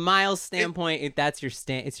from a Miles standpoint. It's your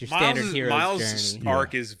standard hero's journey.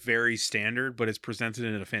 Arc is very standard, but it's presented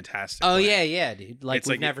in a fantastic. Oh way. yeah, dude.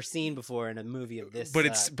 We've never seen before in a movie of this.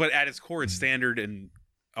 But but at its core, it's standard and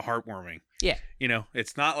heartwarming. Yeah. You know,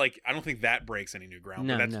 it's not like I don't think that breaks any new ground.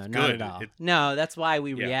 No, but that's no, good. not at all. No, that's why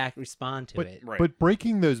we respond to it. Right. But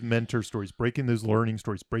breaking those mentor stories, breaking those learning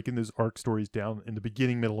stories, breaking those arc stories down into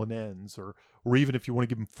beginning, middle, and ends, or even if you want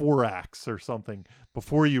to give them 4 acts or something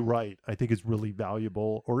before you write, I think is really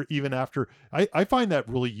valuable. Or even after, I find that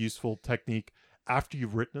really useful technique after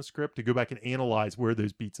you've written a script to go back and analyze where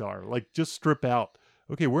those beats are. Like just strip out,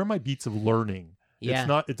 okay, where are my beats of learning?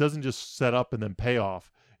 Yeah. It doesn't just set up and then pay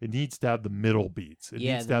off. It needs to have the middle beats. It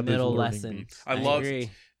needs to have those learning lesson. beats. I love agree.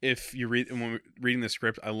 if you read when we're reading the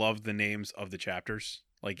script. I love the names of the chapters.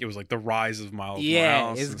 Like it was like the rise of Miles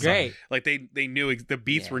Morales. It's and great. stuff. Like they knew the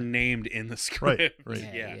beats were named in the script. Right.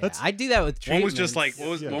 Yeah. I do that with treatments. One was just like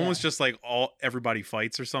one was just like everybody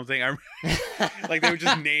fights or something. Like they would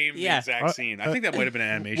just name the exact scene. I think that might have been an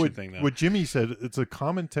animation thing though. What Jimmy said, it's a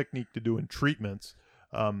common technique to do in treatments.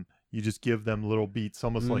 You just give them little beats,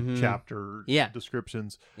 almost like chapter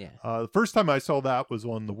descriptions. Yeah. The first time I saw that was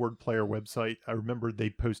on the Word Player website. I remember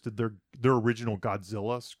they posted their original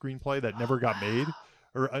Godzilla screenplay that never got made,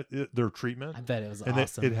 or their treatment. I bet it was and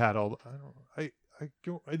awesome. it had all.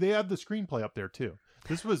 They had the screenplay up there too.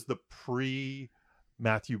 This was the pre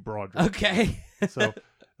Matthew Broderick. Okay. So,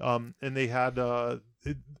 and they had so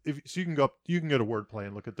you can go to Wordplay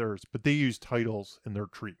and look at theirs, but they use titles in their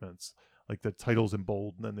treatments. Like the titles in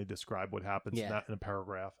bold, and then they describe what happens in that in a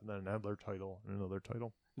paragraph, and then another title and another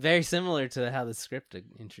title. Very similar to how the script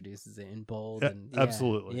introduces it in bold.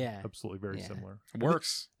 Absolutely, very similar. It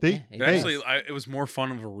works. It was more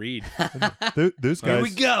fun of a read. Those guys. Here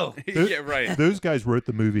we go. Yeah, right. Those guys wrote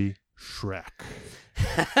the movie Shrek.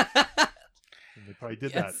 And they probably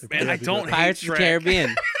did that. Man, I don't hate Pirates of the Shrek.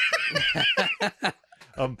 Caribbean.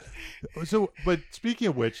 But speaking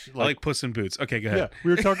of which, I like Puss in Boots. Okay, go ahead. Yeah,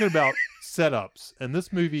 we were talking about setups, and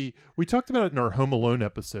this movie, we talked about it in our Home Alone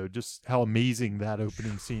episode, just how amazing that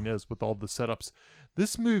opening scene is with all the setups.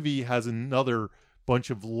 This movie has another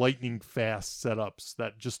bunch of lightning fast setups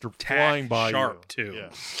that just are flying by sharp you. too. Yeah.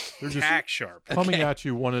 They're Tack just sharp. coming at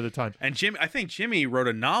you one at a time. And I think Jimmy wrote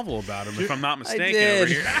a novel about him, if I'm not mistaken. I did.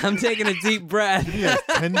 Over here. I'm taking a deep breath. He has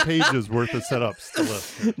 10 pages worth of setups to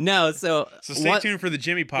list. No, so stay tuned for the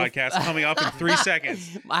Jimmy podcast coming up in 3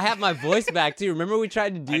 seconds. I have my voice back too. Remember we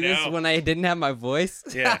tried to do this when I didn't have my voice?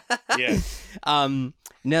 Yeah.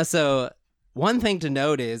 No, so one thing to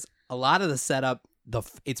note is a lot of the setup,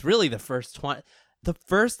 it's really the first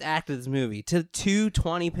act of this movie to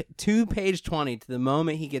page 20 to the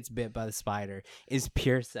moment he gets bit by the spider is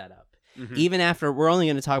pure setup. Mm-hmm. Even after, we're only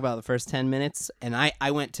going to talk about the first 10 minutes, and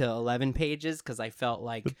I went to 11 pages because I felt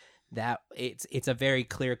like that it's a very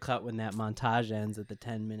clear cut when that montage ends at the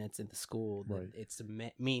 10 minutes in the school that it's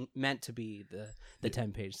meant to be the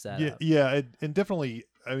 10-page setup. Yeah, and definitely,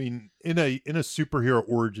 I mean, in a superhero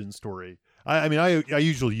origin story, I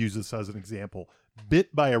usually use this as an example.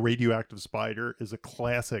 Bit by a radioactive spider is a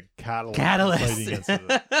classic catalyst.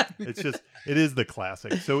 Incident. It is the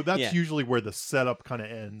classic. So that's usually where the setup kind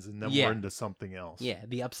of ends, and then we're into something else. Yeah,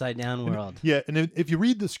 the upside down world. And if you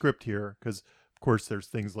read the script here, because of course there's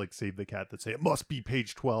things like Save the Cat that say it must be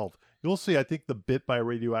page 12. You'll see, I think the bit by a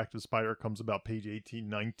radioactive spider comes about page 18,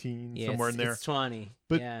 19, somewhere in there. It's 20.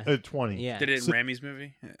 But 20. Yeah. Did it in Rammy's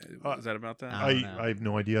movie? Is that about that? I have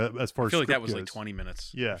no idea. As far as I feel like that was goes. like 20 minutes.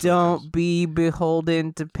 Yeah. Don't be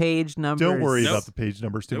beholden to page numbers. Don't worry about the page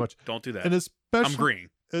numbers too much. Don't do that. And especially, I'm green.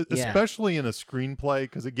 Especially in a screenplay,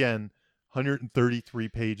 because again, 133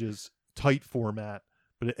 pages, tight format,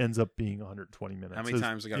 but it ends up being 120 minutes. How many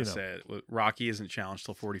times I got to say it? Rocky isn't challenged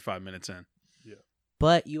till 45 minutes in. Yeah.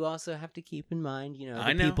 But you also have to keep in mind,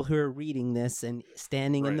 the people who are reading this and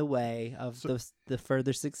standing in the way of the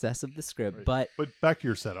further success of the script. Right. But back to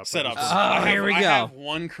your setup. Here we go. I have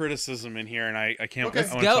one criticism in here, and I can't. Okay.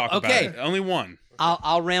 I want to talk about it. Only one.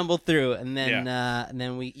 I'll ramble through, and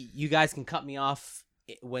then you guys can cut me off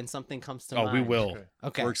when something comes to mind. Oh, we will.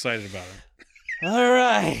 Okay. We're excited about it. All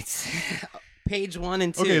right. Page 1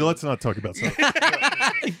 and 2. Okay, let's not talk about stuff.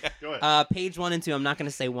 Go ahead. Page 1 and 2. I'm not going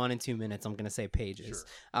to say 1 and 2 minutes. I'm going to say pages.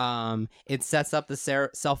 Sure. It sets up the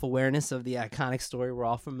self-awareness of the iconic story we're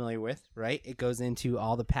all familiar with, right? It goes into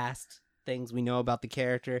all the past things we know about the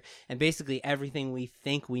character and basically everything we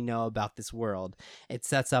think we know about this world. It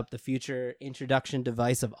sets up the future introduction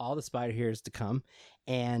device of all the spider heroes to come,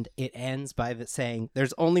 and it ends by saying,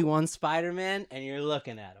 "There's only one Spider-Man, and you're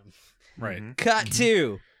looking at him." Right. Mm-hmm. Cut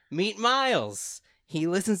 2. Meet Miles. He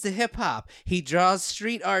listens to hip-hop. He draws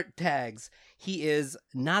street art tags. He is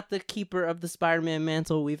not the keeper of the Spider-Man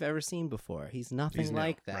mantle we've ever seen before. He's nothing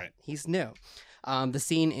like that. Right. He's new. The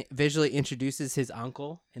scene visually introduces his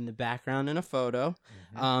uncle in the background in a photo.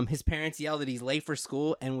 His parents yell that he's late for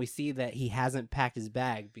school, and we see that he hasn't packed his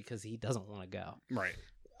bag because he doesn't want to go. Right.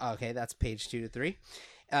 Okay, that's page 2 to 3.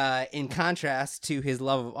 In contrast to his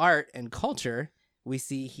love of art and culture, we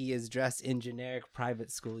see he is dressed in generic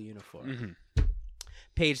private school uniform.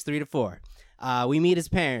 Page 3 to 4. We meet his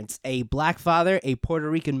parents, a black father, a Puerto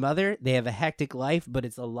Rican mother. They have a hectic life, but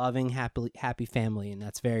it's a loving, happy family, and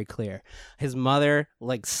that's very clear. His mother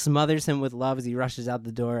smothers him with love as he rushes out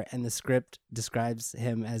the door, and the script describes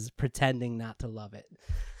him as pretending not to love it.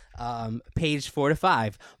 Page 4 to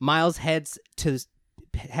 5. Miles heads to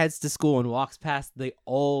school and walks past the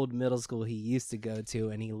old middle school he used to go to,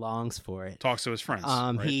 and he longs for it. Talks to his friends.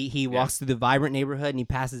 Right? He walks through the vibrant neighborhood, and he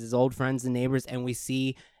passes his old friends and neighbors, and we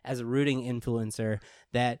see as a rooting influencer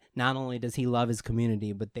that not only does he love his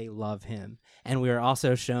community, but they love him. And we are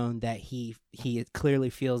also shown that he clearly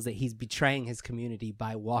feels that he's betraying his community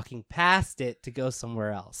by walking past it to go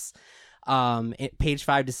somewhere else. Page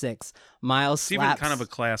 5 to 6. Miles slaps... It's even kind of a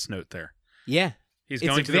class note there. Yeah. He's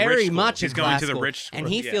going to the rich school. He's going to the rich school. And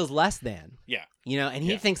he feels less than. Yeah. You know, and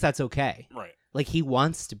he thinks that's okay. Right. Like, he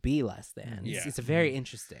wants to be less than. Yeah. It's very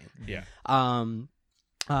interesting. Yeah.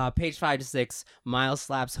 Page 5 to 6. Miles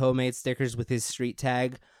slaps homemade stickers with his street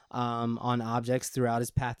tag on objects throughout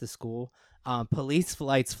his path to school. Police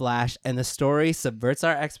lights flash, and the story subverts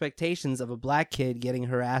our expectations of a black kid getting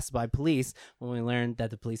harassed by police when we learn that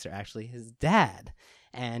the police are actually his dad.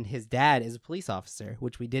 And his dad is a police officer,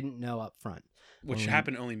 which we didn't know up front. Which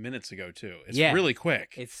happened only minutes ago, too. It's really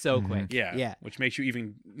quick. It's so quick. Yeah. Which makes you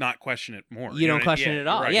even not question it more. You don't question it at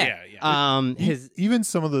all. Right. Yeah. Even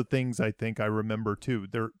some of the things I think I remember, too,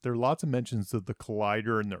 there are lots of mentions of the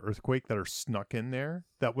collider and the earthquake that are snuck in there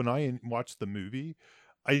that when I watched the movie,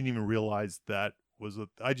 I didn't even realize that was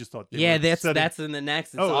I just thought that's in the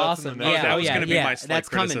next. It's awesome. That was going to be my slight that's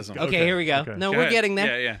criticism. Coming. Okay, here we go. Okay. No, Go we're ahead. getting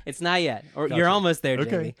there. Yeah. It's not yet. Or Gotcha. you're almost there,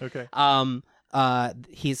 Jamie. Okay.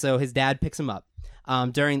 So his dad picks him up.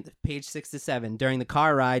 During page 6 to 7, during the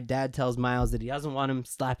car ride, Dad tells Miles that he doesn't want him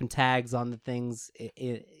slapping tags on the things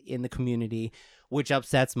in the community, which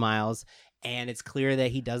upsets Miles. And it's clear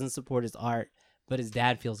that he doesn't support his art, but his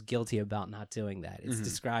dad feels guilty about not doing that. It's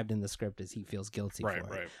described in the script as he feels guilty for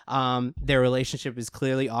it. Their relationship is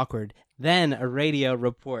clearly awkward. Then a radio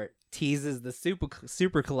report teases the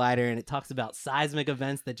super collider, and it talks about seismic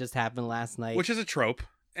events that just happened last night. Which is a trope.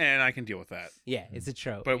 And I can deal with that. Yeah, it's a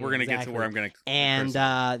trope. But we're going to get to where I'm going to... And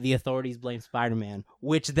the authorities blame Spider-Man,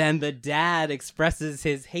 which then the dad expresses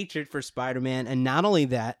his hatred for Spider-Man. And not only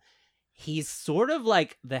that, he's sort of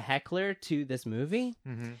like the heckler to this movie.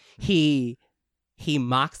 He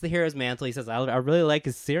mocks the hero's mantle. He says, I really like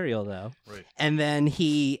his cereal, though. Right. And then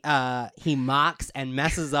he mocks and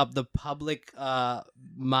messes up the public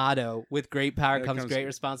motto, with great power comes great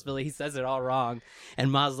responsibility. He says it all wrong.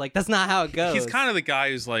 And Miles is like, that's not how it goes. He's kind of the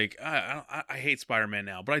guy who's like, I hate Spider-Man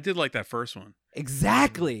now, but I did like that first one.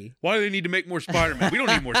 Exactly. Why do they need to make more Spider-Man? We don't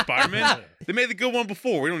need more Spider-Man. They made the good one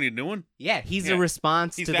before. We don't need a new one. Yeah, he's a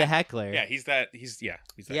response to the heckler. Yeah, he's that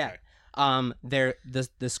guy.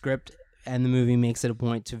 The script and the movie makes it a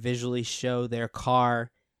point to visually show their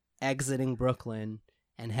car exiting Brooklyn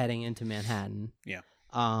and heading into Manhattan. Yeah.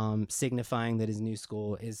 Signifying that his new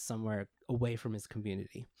school is somewhere away from his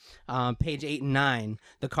community. Page 8 and 9,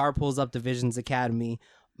 the car pulls up to Vision's Academy.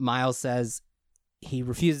 Miles says he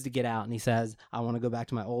refuses to get out, and he says, I want to go back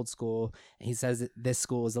to my old school. And he says that this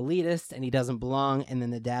school is elitist and he doesn't belong. And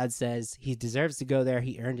then the dad says he deserves to go there.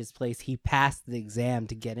 He earned his place. He passed the exam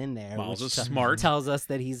to get in there. Miles is smart. Tells us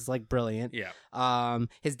that he's like brilliant. Yeah.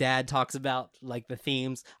 His dad talks about like the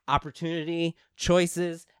themes, opportunity,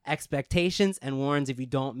 choices, expectations, and warns if you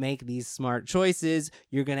don't make these smart choices,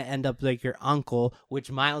 you're going to end up like your uncle,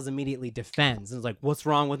 which Miles immediately defends. And it's like, what's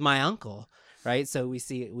wrong with my uncle? Right, so we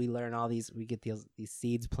learn all these, we get these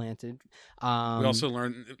seeds planted. We also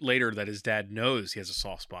learn later that his dad knows he has a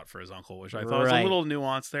soft spot for his uncle, which I thought was a little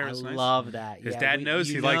nuance there. I Nice. love that. His dad knows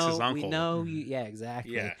he likes his uncle. We know, yeah,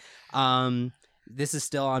 exactly. Yeah. This is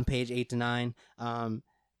still on page 8 to 9.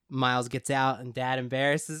 Miles gets out, and Dad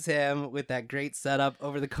embarrasses him with that great setup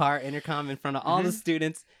over the car intercom in front of all the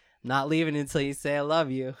students. Not leaving until you say I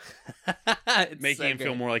love you. Making him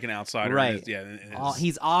feel more like an outsider. Right.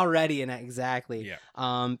 He's already in it. Exactly.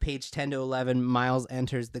 Yeah. Page 10 to 11, Miles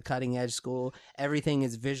enters the cutting edge school. Everything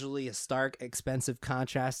is visually a stark, expensive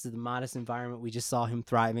contrast to the modest environment we just saw him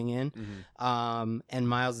thriving in. And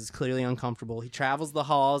Miles is clearly uncomfortable. He travels the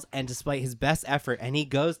halls, and despite his best effort, and he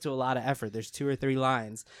goes to a lot of effort, there's 2 or 3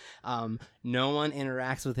 lines, no one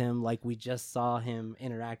interacts with him like we just saw him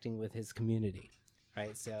interacting with his community.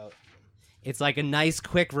 Right, so it's like a nice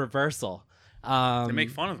quick reversal, They make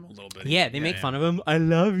fun of him a little bit. Yeah, they make fun of him. I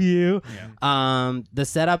love you. Yeah. The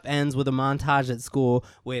setup ends with a montage at school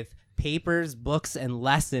with papers, books, and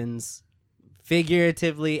lessons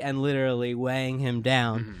figuratively and literally weighing him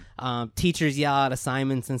down. Teachers yell out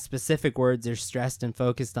assignments and specific words they're stressed and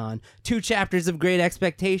focused on. 2 chapters of Great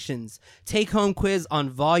Expectations. Take-home quiz on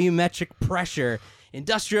volumetric pressure.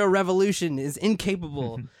 Industrial revolution is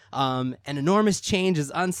incapable. An enormous change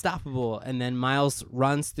is unstoppable. And then Miles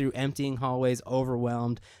runs through emptying hallways,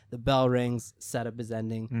 overwhelmed. The bell rings. Setup is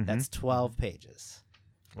ending. That's 12 pages.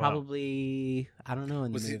 Probably, I don't know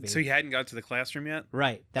in the movie. So you hadn't got to the classroom yet?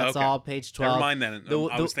 Right. That's all page 12. Never mind then.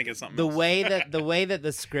 I was thinking something else. The way that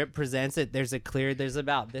the script presents it, there's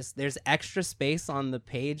extra space on the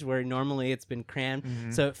page where normally it's been crammed.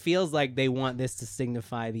 So it feels like they want this to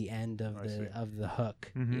signify the end of the hook.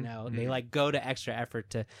 You know, they like go to extra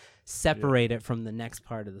effort to separate it from the next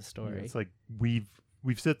part of the story. It's like we've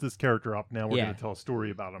set this character up. Now we're going to tell a story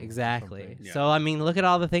about him. Exactly. Yeah. So I mean, look at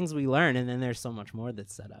all the things we learn, and then there's so much more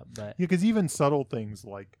that's set up. But yeah, because even subtle things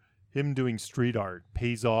like him doing street art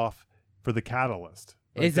pays off for the catalyst.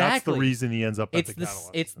 Like, exactly. That's the reason he ends up at the catalyst.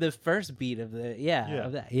 It's the first beat of the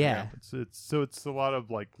of that. It's a lot of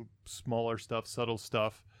like smaller stuff, subtle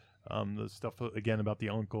stuff. The stuff again about the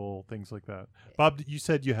uncle, things like that. Bob, you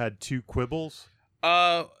said you had 2 quibbles.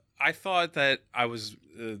 I thought that I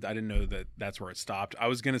didn't know that that's where it stopped. I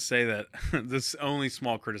was going to say that this only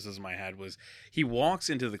small criticism I had was he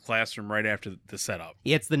walks into the classroom right after the setup.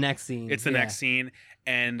 Yeah, it's the next scene. It's the next scene.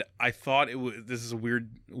 And I thought this is a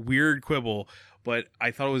weird quibble, but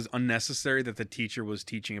I thought it was unnecessary that the teacher was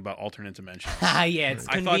teaching about alternate dimensions. Yeah, it's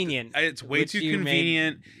convenient. It's way too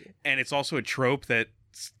convenient. And it's also a trope that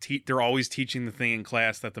they're always teaching the thing in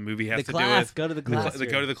class that the movie has to do with. Go to the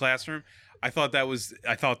classroom. Go to the classroom. I thought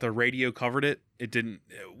the radio covered it. It didn't.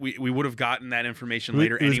 We would have gotten that information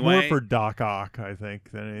later anyway. It was more for Doc Ock, I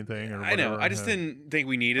think, than anything. Or I know. I just didn't think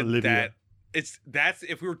we needed that. That's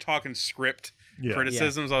if we were talking script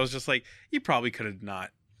criticisms. I was just like, you probably could have not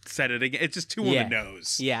said it again. It's just too on the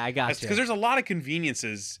nose. Yeah, I got you. Because there's a lot of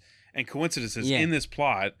conveniences and coincidences in this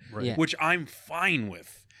plot, which I'm fine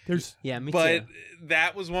with. Me but too.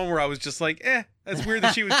 That was one where I was just like, that's weird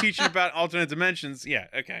that she was teaching about alternate dimensions. Yeah,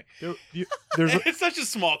 okay. It's such a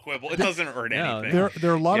small quibble. It doesn't hurt anything.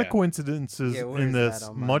 There are a lot of coincidences in this,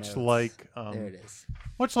 much like there it is.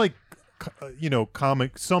 Much like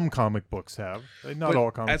some comic books have. Not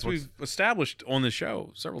all comic books. As we've established on the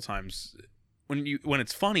show several times, when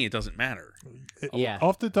it's funny, it doesn't matter.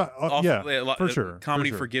 Off the top, for sure.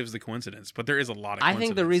 Comedy forgives the coincidence, but there is a lot of coincidence. I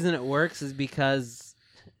think the reason it works is because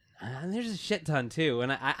there's a shit ton too,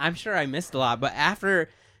 and I'm sure I missed a lot. But after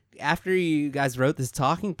you guys wrote this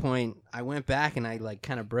talking point, I went back and I like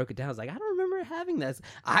kind of broke it down. I was like, I don't remember having this.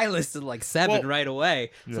 I listed like 7 right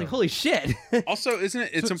away. It's like, holy shit. Also, isn't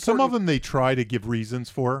it? It's important. Some of them they try to give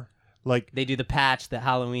reasons for. Like they do the patch that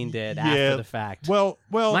Halloween did after the fact. Well,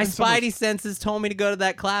 my spidey senses told me to go to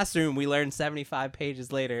that classroom. We learned 75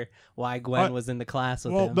 pages later why Gwen was in the class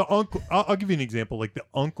with him. The uncle. I'll give you an example. Like the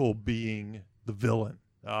uncle being the villain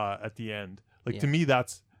at the end. Like to me,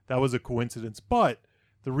 that was a coincidence. But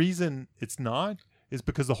the reason it's not is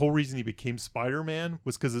because the whole reason he became Spider-Man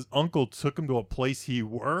was because his uncle took him to a place he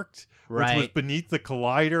worked, which was beneath the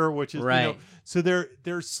collider, which is so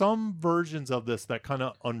there's some versions of this that kind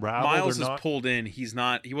of unravel. Miles is pulled in. He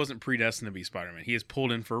wasn't predestined to be Spider-Man. He is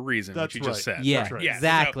pulled in for a reason, which you just said. Yeah, that's right.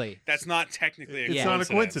 exactly. So that's not technically a coincidence. It's not a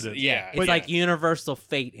coincidence. Yeah. It's like universal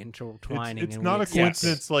fate intertwining. It's not a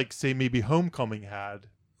coincidence like, say, maybe Homecoming had,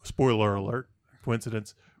 spoiler alert,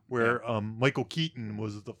 coincidence, where Michael Keaton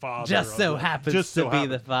was the father. Just so happens to be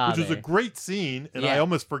the father. Which was a great scene, and I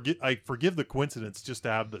almost forgive the coincidence just to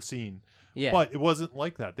have the scene. Yeah. But it wasn't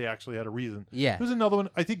like that. They actually had a reason. Yeah. There's another one.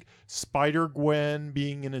 I think Spider-Gwen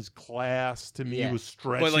being in his class, to me, was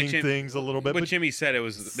stretching things a little bit. But Jimmy said it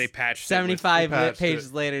was, they patched 75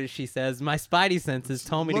 pages later, she says, my spidey senses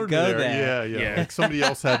told me to go there. Yeah. Like somebody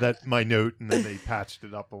else had that in my note, and then they patched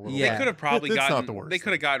it up a little bit. They could have probably not the worst. They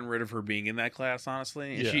could have gotten rid of her being in that class,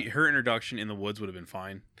 honestly. And her introduction in the woods would have been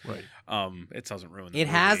fine. Right. It doesn't ruin the movie. It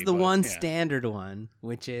has the one yeah. standard one,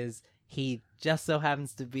 which is he just so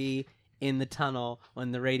happens to be in the tunnel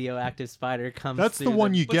when the radioactive spider comes. That's the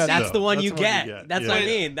one you get. That's the one you get. That's what I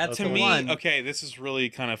mean. That's to the me. One. Okay, this is really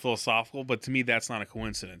kind of philosophical, but to me, that's not a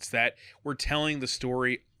coincidence. That we're telling the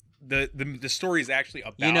story the story is actually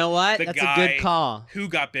about. You know what? The That's guy a good call. Who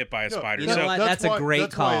got bit by a spider? You know So what? That's a great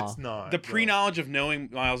that's call. Why it's not the pre-knowledge of knowing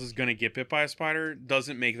Miles is going to get bit by a spider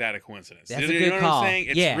doesn't make that a coincidence. That's you a good know call. What I'm saying?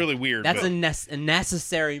 It's really weird. That's but, a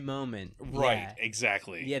necessary moment. right. Yeah.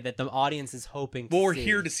 Exactly. Yeah, that the audience is hoping to Well, we're see.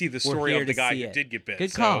 here to see the story of the guy who did get bit.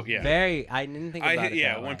 Good so, call. Yeah. I didn't think about it.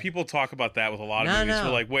 Yeah, that when way. people talk about that with a lot of movies,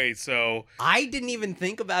 we're like, wait, so I didn't even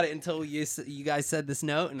think about it until you guys said this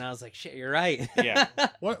note, and I was like, shit, you're right. Yeah.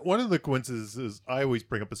 One of the coincidences I always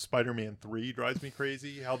bring up is Spider-Man 3 drives me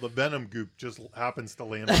crazy. How the Venom goop just happens to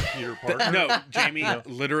land on Peter Parker. No, Jamie,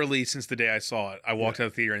 literally since the day I saw it, I walked out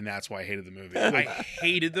of the theater and that's why I hated the movie. I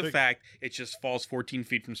hated the fact it just falls 14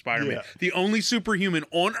 feet from Spider-Man. Yeah. The only superhuman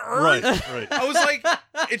on Earth. Right. I was like,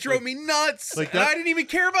 it drove me nuts. Like and that- I didn't even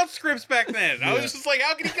care about scripts back then. I was just like,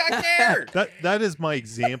 how can he not care? That is my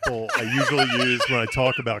example I usually use when I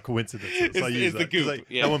talk about coincidences. I use the that. 'Cause goop,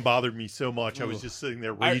 yeah. That one bothered me so much. I was just sitting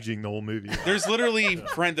there raging the whole movie. There's literally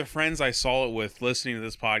the friends I saw it with listening to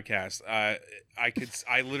this podcast.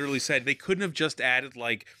 I literally said they couldn't have just added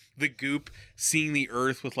like the goop seeing the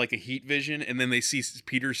Earth with like a heat vision, and then they see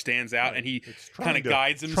Peter stands out and he kind of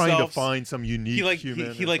guides himself, trying to find some unique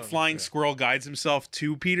human. He like flying squirrel guides himself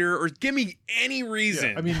to Peter, or give me any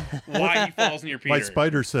reason. Yeah, I mean, why he falls near Peter. My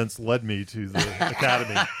spider sense led me to the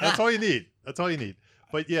academy. That's all you need. That's all you need.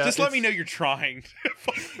 But yeah, just let me know you're trying.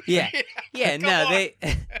 Yeah. Come No,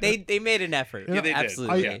 on. they made an effort. Yeah, they did.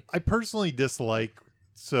 Absolutely. I personally dislike.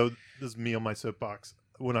 So this is me on my soapbox.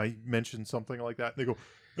 When I mention something like that, they go,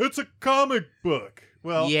 "It's a comic book."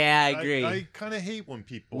 Well, Yeah, I agree. I kind of hate when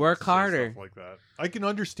people Work say harder. stuff like that. I can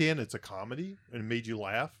understand it's a comedy and it made you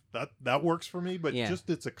laugh. That works for me. But Yeah. just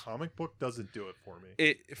it's a comic book doesn't do it for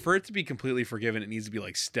me. For it to be completely forgiven, it needs to be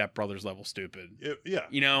like Step Brothers level stupid. Yeah,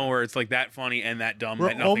 You know, where it's like that funny and that dumb We're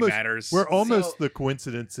that nothing almost- matters. where almost So- the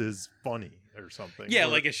coincidence is funny or something. Yeah, Or-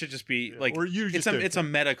 like it should just be like or you just it's a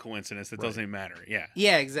meta coincidence that doesn't even matter. Yeah.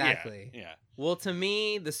 Yeah, exactly. Yeah. Well, to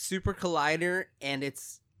me, the Super Collider and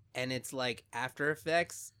its like After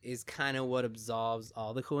Effects is kind of what absolves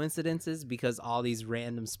all the coincidences, because all these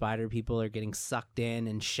random spider people are getting sucked in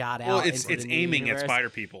and shot out. Well, it's into the new aiming universe. at spider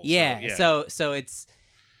people. Yeah. So, So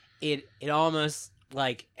it almost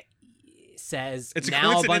like says It's a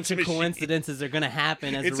now a bunch coincidence of machine. coincidence are going to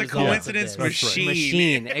happen as It's a a result coincidence of this. machine.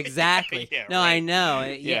 Machine, exactly. Yeah, no, right. I know.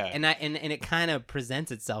 Yeah. And it kind of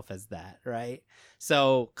presents itself as that, right?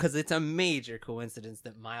 So, because it's a major coincidence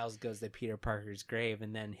that Miles goes to Peter Parker's grave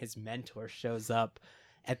and then his mentor shows up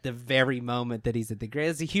at the very moment that he's at the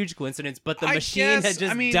grave. It's a huge coincidence, but the I machine guess, had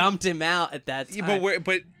just I mean, dumped him out at that time.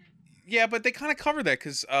 but they kind of cover that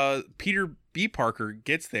because Peter B. Parker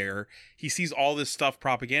gets there. He sees all this stuff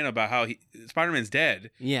propaganda about how Spider-Man's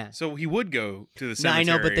dead. Yeah. So he would go to the No, cemetery. I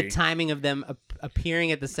know, but the timing of them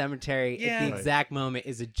appearing at the cemetery at Yeah. the exact moment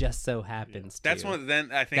is it just so happens. That's to. one.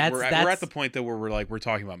 Then I think That's- we're that's- at the point though where we're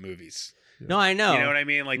talking about movies. No, I know. You know what I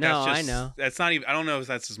mean? Like No, that's just, I know. That's not even. I don't know if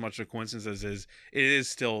that's as much of a coincidence as it is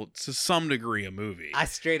still to some degree a movie. I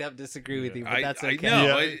straight up disagree with you, but that's I okay.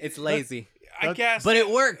 know. Yeah. It's lazy. I guess, But it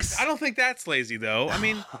works. I don't think that's lazy though. I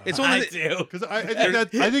mean, it's I only do. Because I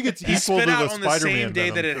think it's he equal spit to out the on the Spider-Man same day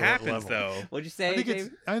Venom that it to a happens, level. though. What'd you say?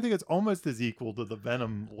 I think it's almost as equal to the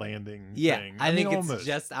Venom landing Yeah, thing. I think mean, it's almost.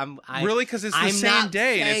 just Really, because it's the I'm same not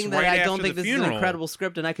day and saying it's that right I after don't think the this funeral. is an incredible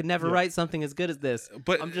script, and I could never write something as good as this.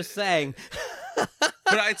 But I'm just saying, but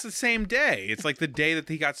it's the same day. It's like the day that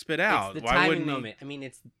he got spit out. it's the Why timing wouldn't he? moment. I mean,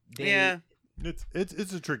 it's Yeah,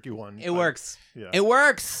 It's a tricky one. It works. Yeah. It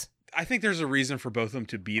works. I think there's a reason for both of them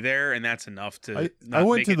to be there, and that's enough to. I not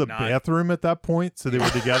went make to it the not- bathroom at that point, so they were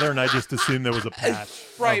together, and I just assumed there was a patch.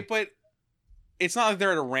 right? But it's not like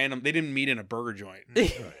they're at a random. They didn't meet in a burger joint.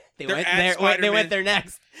 They They're went at there. They Spider-Man. went there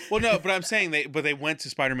next. Well, no, but I'm saying they went to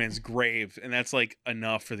Spider-Man's grave, and that's like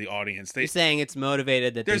enough for the audience. You're saying it's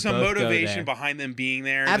motivated that There's they a both go motivation there. behind them being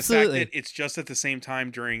there. Absolutely. The fact that it's just at the same time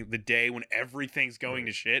during the day when everything's going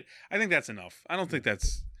to shit. I think that's enough. I don't think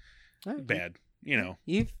that's All right. bad. You know.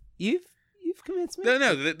 You've convinced me.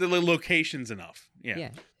 No, the location's enough. Yeah.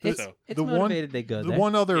 Yeah. So- It's The one- motivated they go The there.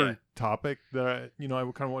 one other Yeah. topic that I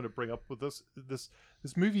kind of wanted to bring up with this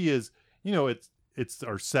movie is, it's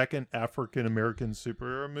our second African American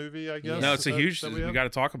superhero movie, I guess. No, it's a that- huge. that We have. got to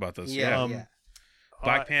talk about this. Yeah. Yeah.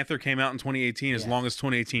 Black Panther came out in 2018. As Yeah. long as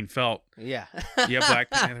 2018 felt. Yeah. Yeah, Black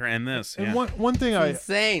Panther and this. And Yeah. one thing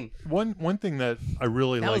Insane. one thing that I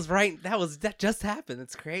really That like. was right. That just happened.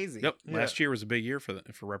 That's crazy. Yep. Yeah. Last year was a big year for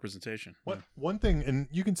representation. One thing, and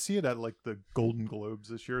you can see it at like the Golden Globes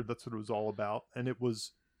this year. That's what it was all about, and it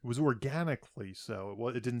was organically so.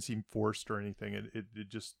 It didn't seem forced or anything. It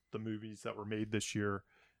just the movies that were made this year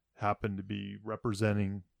happened to be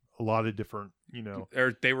representing a lot of different,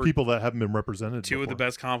 They were people that haven't been represented. two of the before.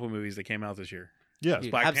 best comic book movies that came out this year. Yes.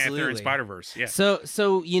 Black Panther Absolutely. and Spider-Verse. Yeah.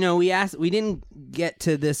 So we didn't get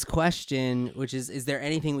to this question, which is there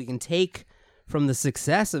anything we can take from the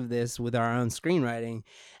success of this with our own screenwriting?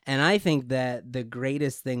 And I think that the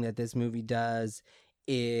greatest thing that this movie does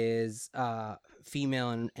is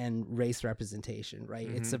female and race representation, right?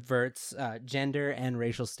 It subverts gender and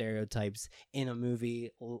racial stereotypes in a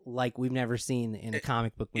movie like we've never seen in a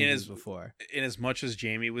comic book movie before. In as much as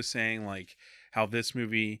Jamie was saying, like, how this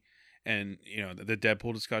movie and, the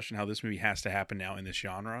Deadpool discussion, how this movie has to happen now in this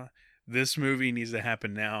genre, this movie needs to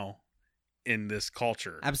happen now in this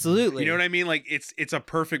culture. Absolutely. You know what I mean? Like, it's a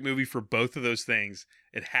perfect movie for both of those things.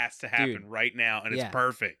 It has to happen right now, and it's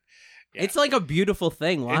perfect. Yeah. It's like a beautiful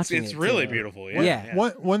thing watching it's it. really too. beautiful. Yeah.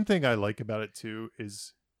 One thing I like about it too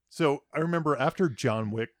is, so I remember after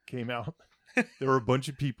John Wick came out, there were a bunch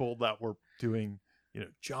of people that were doing,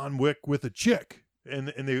 John Wick with a chick. And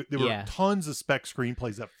there were tons of spec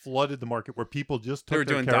screenplays that flooded the market where people just took they were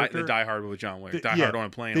doing character. Die Hard with John Wick. Die Hard on a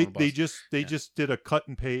plane. On a bus. They just did a cut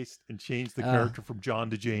and paste and changed the character from John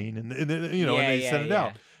to Jane, and they sent it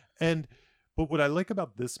out. But what I like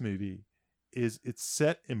about this movie is it's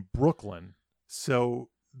set in Brooklyn, so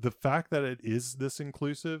the fact that it is this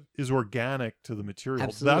inclusive is organic to the material.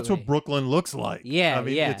 Absolutely. That's what Brooklyn looks like. Yeah, I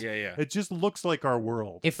mean, yeah. It just looks like our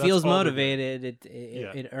world. It That's feels all they're motivated.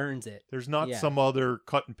 It earns it. There's not some other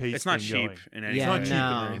cut and paste. It's not thing cheap going. in any Yeah, way. It's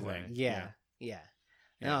not cheap in any way. Yeah.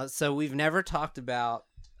 No, so we've never talked about.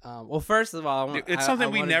 Well, first of all, It's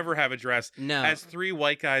something we never have addressed. No. As three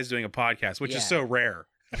white guys doing a podcast, which is so rare.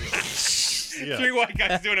 Yeah. Three white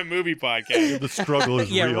guys doing a movie podcast. The struggle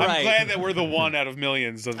is Yeah, real. right. I'm glad that we're the one out of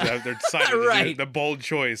millions of that they're decided to Right. do the bold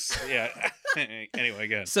choice. Yeah. Anyway,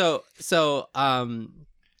 good. So,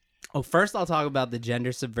 first I'll talk about the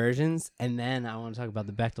gender subversions, and then I want to talk about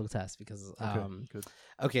the Bechdel test because, Good.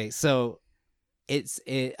 okay, so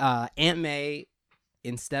Aunt May,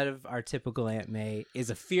 instead of our typical Aunt May, is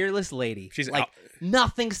a fearless lady. She's like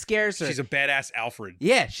nothing scares her. She's a badass Alfred.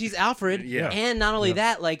 Yeah, she's Alfred. Yeah. And not only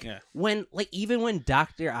that, even when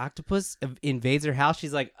Dr. Octopus invades her house,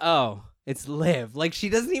 she's like, oh, it's Liv. Like, she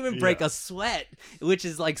doesn't even break a sweat, which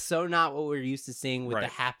is like so not what we're used to seeing with the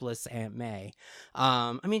hapless Aunt May.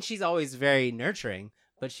 I mean, she's always very nurturing,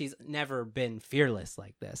 but she's never been fearless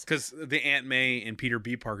like this. Because the Aunt May in Peter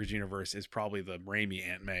B. Parker's universe is probably the Raimi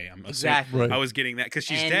Aunt May. I'm Exactly. assuming. I was getting that because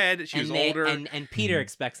she's dead. She was older. And Peter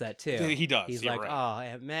expects that too. He does. He's You're like, right. oh,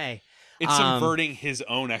 Aunt May. It's subverting his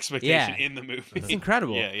own expectation in the movie. It's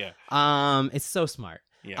incredible. Yeah. It's so smart.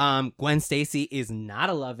 Yeah. Gwen Stacy is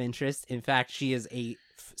not a love interest. In fact, she is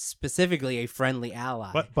specifically a friendly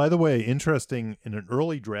ally. But by the way, interesting, in an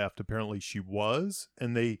early draft, apparently she was,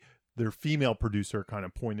 and their female producer kind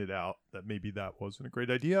of pointed out that maybe that wasn't a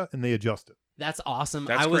great idea, and they adjusted. That's awesome.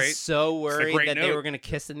 That's I was great. so worried that they note. were going to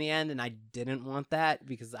kiss in the end, and I didn't want that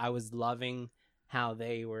because I was loving how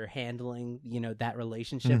they were handling, that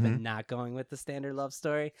relationship and not going with the standard love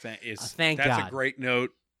story. Thank God. That's a great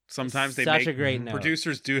note. Sometimes they Such make a great note.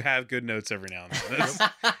 Producers do have good notes every now and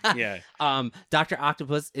then. Yeah. Dr.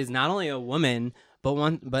 Octopus is not only a woman,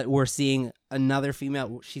 but we're seeing another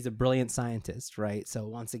female. She's a brilliant scientist, right? So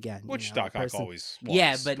once again, Which Doc Ock always was.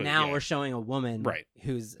 Yeah, but now we're showing a woman, right,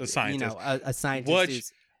 who's a scientist. A scientist. Which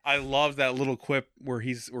I love that little quip where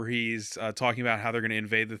he's talking about how they're going to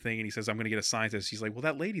invade the thing, and he says, "I'm going to get a scientist." He's like, "Well,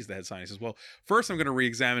 that lady's the head scientist." Well, first I'm going to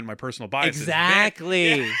re-examine my personal biases.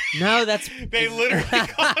 Exactly. No, that's they literally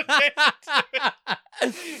call it that.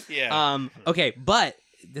 Yeah. Okay, but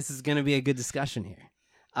this is going to be a good discussion here.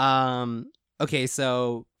 Okay,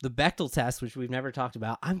 so the Bechdel test, which we've never talked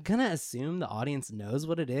about, I'm gonna assume the audience knows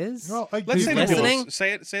what it is. Well, let's say the listening? rules.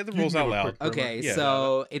 Say the rules out loud. Okay, Yeah.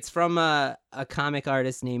 so it's from a comic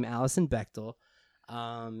artist named Alison Bechdel,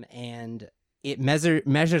 and it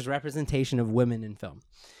measures representation of women in film,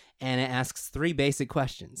 and it asks 3 basic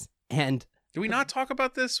questions. And did we not talk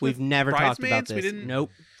about this? We've never talked about this. We didn't.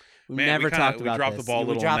 Nope. We've Man, never talked about We dropped this. the ball a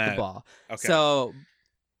little. We dropped on the that. ball. Okay. So,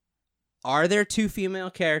 are there 2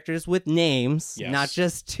 female characters with names, Yes. not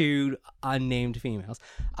just 2 unnamed females,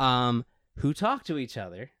 who talk to each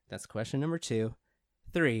other? That's question number 2.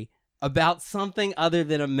 3, about something other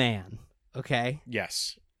than a man. Okay?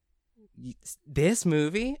 Yes. This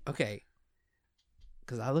movie, okay,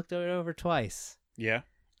 because I looked it over twice. Yeah.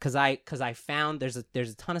 Because I found there's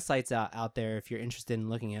a ton of sites out there if you're interested in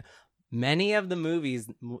looking at. Many of the movies,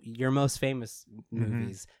 your most famous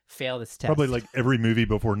movies, fail this test. Probably like every movie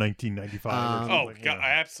before 1995. Oh, God,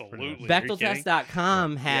 absolutely.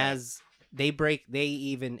 BechdelTest.com has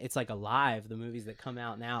it's like Alive, the movies that come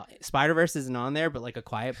out now. Spider-Verse isn't on there, but like A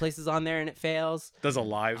Quiet Place is on there and it fails. Does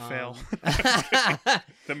Alive fail?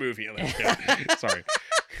 The movie. Sorry.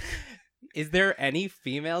 Is there any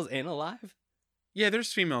females in Alive? Yeah,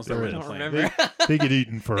 there's females that I were in don't the plane. remember. They get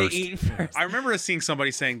eaten first. They eat first. I remember seeing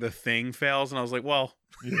somebody saying The Thing fails, and I was like, well...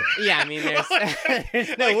 Yeah, I mean,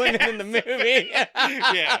 there's no women in the movie.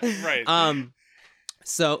 Yeah, right.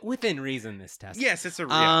 So within reason, this test. Yes, it's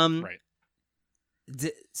right.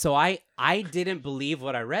 So I didn't believe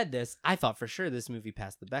what I read this. I thought for sure this movie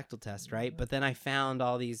passed the Bechdel test, right? But then I found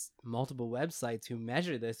all these multiple websites who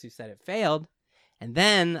measure this, who said it failed. And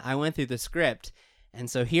then I went through the script.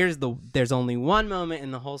 And so there's only one moment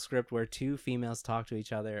in the whole script where two females talk to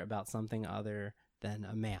each other about something other than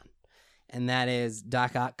a man. And that is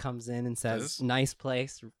Doc Ock comes in and says, nice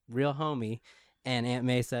place, real homie. And Aunt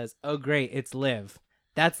May says, oh, great, it's Liv.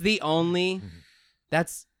 That's the only,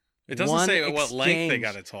 that's it doesn't one say what length they exchange.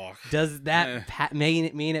 got to talk. Does that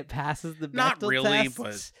mean it passes the Bechdel Not really, test?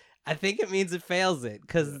 but... I think it means it fails it,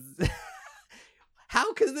 because...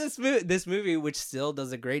 How could this movie, which still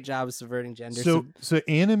does a great job of subverting gender... So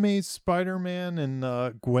anime Spider-Man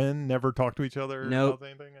and Gwen never talk to each other Nope. about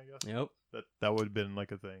anything, I guess? Nope. That would have been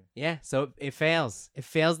like a thing. Yeah, so it fails. It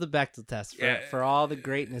fails the Bechdel test for all the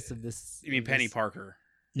greatness of this. You mean Penny Parker?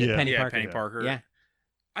 Yeah, Penny Parker. Penny Parker. Yeah.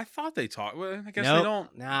 I thought they talked. Well, I guess Nope. they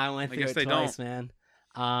don't. Nah, I went through guess it they twice, don't. man.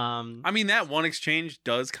 I mean, that one exchange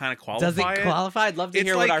does kind of qualify. Does it qualify? I'd love to It's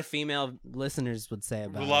hear like- what our female listeners would say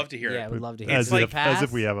about it. We'd love to hear it. Yeah, we'd love to hear As it. It's Does it if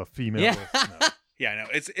pass? we have a female. Yeah. No. Yeah, I know.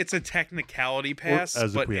 It's a technicality pass,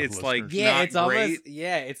 as if but we have it's like listeners. Yeah, not it's great. almost.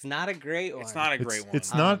 Yeah, it's not a great one. It's not a great one.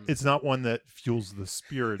 It's not one that fuels the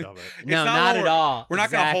spirit of it. No, It's not one at all. We're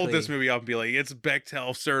not going to hold Exactly. this movie up and be like, it's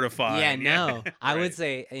Bechtel certified. Yeah, no. I would Right.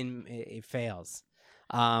 say it fails,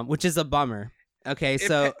 which is a bummer. Okay,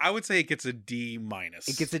 so I would say it gets a D minus.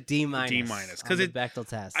 it gets a D minus. D minus, 'cause because the it- Bechdel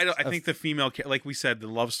test. I think the female, like we said, the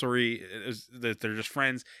love story is that they're just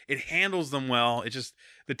friends. It handles them well. It just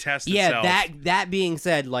the test itself. that being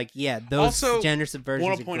said, like those Also, gender subversions. I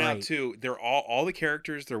want to are point great. out too, they're all the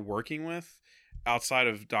characters they're working with outside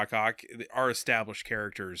of Doc Ock are established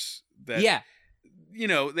characters that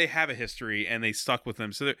they have a history and they stuck with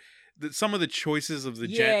them. So some of the choices of the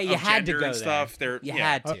you gender had to go and stuff, there. they're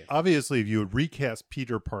Had to. Obviously, if you would recast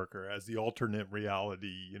Peter Parker as the alternate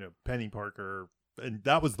reality, Penny Parker, and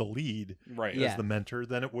that was the lead right. Yeah. as the mentor,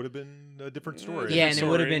 then it would have been a different story. Yeah, and it Sorry.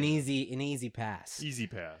 would have been an easy pass. Easy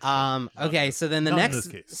pass. Okay, so then the not in next, this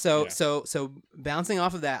case. so bouncing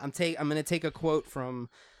off of that, I'm going to take a quote from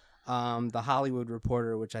the Hollywood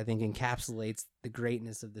Reporter, which I think encapsulates the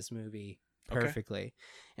greatness of this movie perfectly,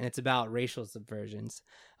 and it's about racial subversions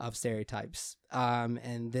of stereotypes.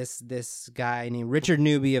 And this guy named Richard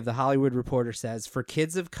Newby of the Hollywood Reporter says, "For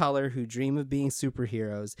kids of color who dream of being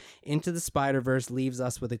superheroes, Into the Spider-Verse leaves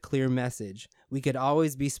us with a clear message. We could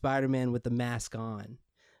always be Spider-Man with the mask on,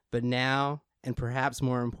 but now, and perhaps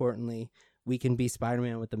more importantly, we can be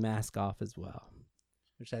Spider-Man with the mask off as well."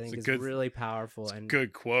 Which I think is really powerful and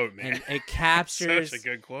good quote, man. and it captures Such a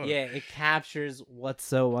good quote. Yeah, it captures what's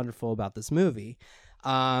so wonderful about this movie.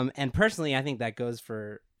 And personally, I think that goes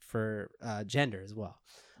for gender as well.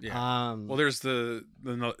 Yeah. Well, there's the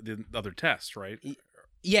other test, right?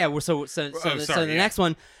 Yeah. The next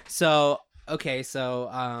one. So okay.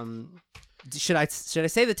 So should I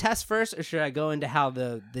say the test first, or should I go into how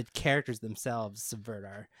the characters themselves subvert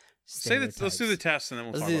our stereotypes? Let's do the test, and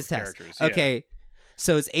then we'll talk about the characters. Okay. Yeah.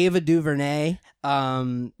 So it's Ava DuVernay.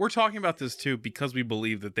 We're talking about this too because we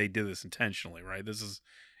believe that they did this intentionally, right? This is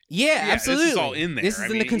absolutely. This is all in there. This is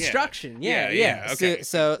in the construction. Yeah. Okay.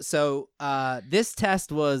 So this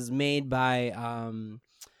test was made by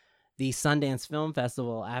the Sundance Film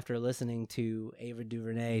Festival after listening to Ava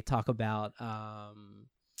DuVernay talk about what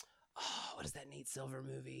is that Nate Silver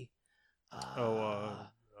movie?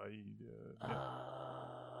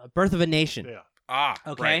 Birth of a Nation. Yeah.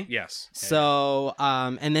 Okay. Right. Yes. So,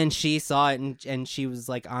 and then she saw it and she was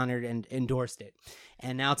like honored and endorsed it.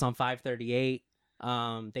 And now it's on 538.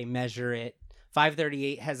 They measure it.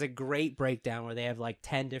 538 has a great breakdown where they have like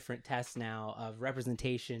 10 different tests now of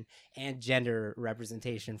representation and gender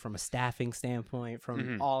representation from a staffing standpoint,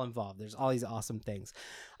 from all involved. There's all these awesome things.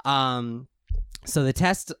 So the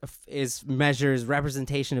test measures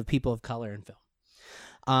representation of people of color in film.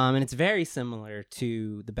 And it's very similar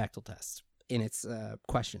to the Bechdel test in its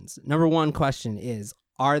questions. Number one question is,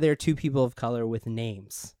 are there two people of color with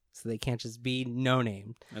names? So they can't just be no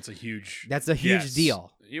name. That's a huge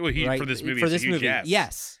deal. Right? For this movie. For this movie.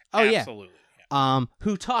 Yes. Oh, Absolutely. Yeah.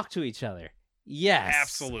 Who talk to each other? Yes.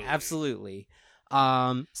 Absolutely.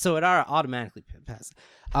 So it automatically passes.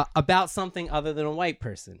 about something other than a white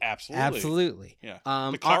person. Absolutely. Yeah.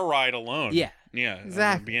 The car ride alone. Yeah. Yeah.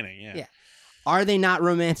 Exactly. In the beginning. Yeah. Yeah. Are they not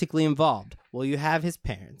romantically involved? Well, you have his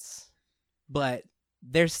parents, but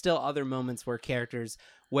there's still other moments where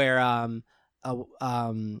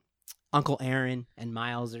Uncle Aaron and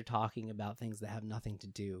Miles are talking about things that have nothing to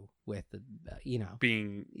do with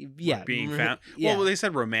being found. Yeah. Well, they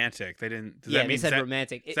said romantic. They didn't. They said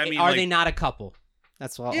romantic. Does that mean, are they not a couple?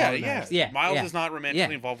 That's all. Yeah. Miles is not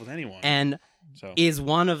romantically involved with anyone. And is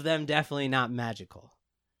one of them definitely not magical?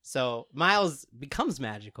 So Miles becomes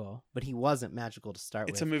magical, but he wasn't magical to start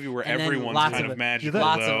with. It's a movie where everyone's kind of magical,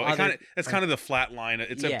 though. It's kind of the flat line.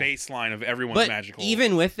 It's a baseline of everyone's magical.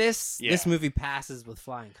 Even with this movie passes with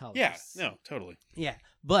flying colors. Yeah, no, totally. Yeah,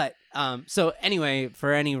 but so anyway,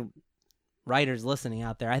 for any writers listening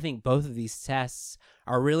out there, I think both of these tests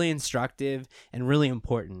are really instructive and really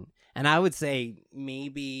important. And I would say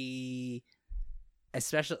maybe,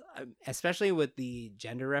 especially with the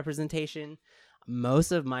gender representation,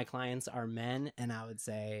 most of my clients are men, and I would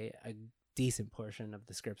say a decent portion of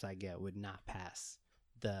the scripts I get would not pass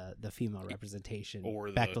the female representation or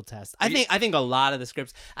Bechdel test. I think a lot of the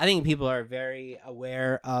scripts. I think people are very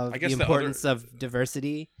aware of the importance of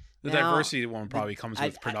diversity. The diversity one probably comes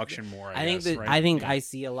with production more. I guess, right? I think I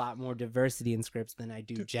see a lot more diversity in scripts than I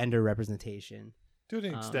do gender representation. To an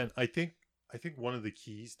extent, I think one of the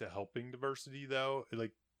keys to helping diversity, though,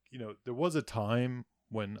 there was a time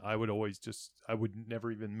when I would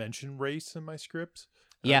never even mention race in my scripts.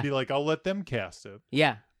 I'd be like, I'll let them cast it.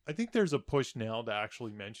 Yeah. I think there's a push now to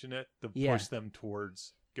actually mention it, to push them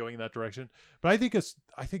towards going in that direction. But I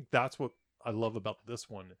think that's what I love about this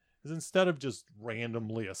one, is instead of just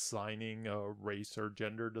randomly assigning a race or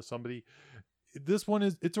gender to somebody, this one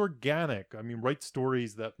it's organic. I mean, write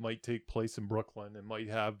stories that might take place in Brooklyn and might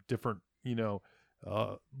have different,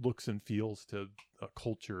 looks and feels to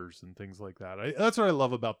cultures and things like that. That's what I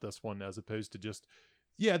love about this one, as opposed to just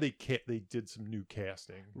they did some new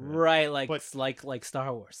casting, right? Like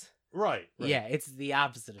Star Wars. Right. Yeah, it's the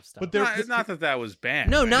opposite of Star Wars. But it's not that was bad.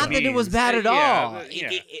 No, not that it was bad at all.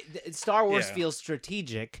 Yeah. Star Wars feels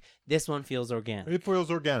strategic. This one feels organic. It feels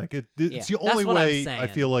organic. It's the only way I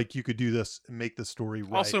feel like you could do this and make the story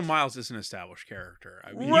right. Also, Miles is an established character.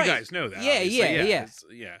 I mean, you guys know that.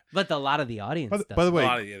 Yeah. But a lot of the audience does. By the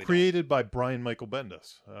way, created by Brian Michael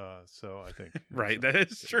Bendis. So I think. Right, that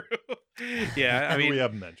is true. Yeah, I mean. We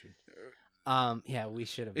haven't mentioned. We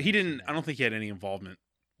should have. He didn't. I don't think he had any involvement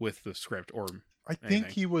with the script or I think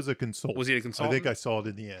he was a consultant. Was he a consultant? I think I saw it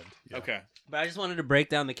in the end. Yeah. Okay. But I just wanted to break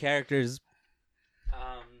down the characters.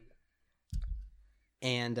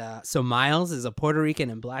 So Miles is a Puerto Rican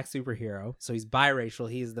and black superhero. So he's biracial.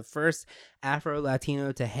 He's the first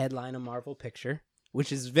Afro-Latino to headline a Marvel picture,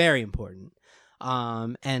 which is very important.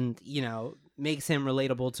 And, makes him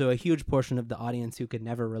relatable to a huge portion of the audience who could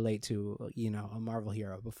never relate to, a Marvel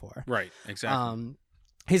hero before. Right, exactly.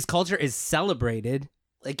 His culture is celebrated.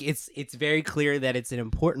 Like, it's very clear that it's an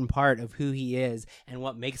important part of who he is and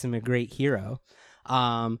what makes him a great hero.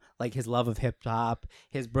 Like his love of hip hop,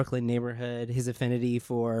 his Brooklyn neighborhood, his affinity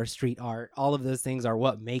for street art, all of those things are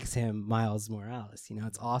what makes him Miles Morales.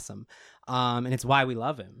 It's awesome. And it's why we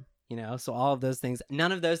love him. So all of those things,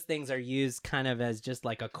 none of those things are used kind of as just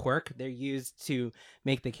like a quirk. They're used to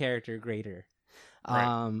make the character greater.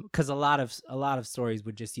 Because a lot of stories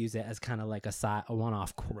would just use it as kind of like a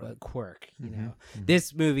one-off quirk.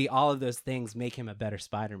 This movie, all of those things make him a better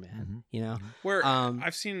Spider-Man. Where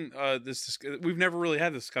I've seen this. We've never really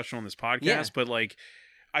had this discussion on this podcast, but like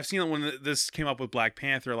I've seen it when this came up with Black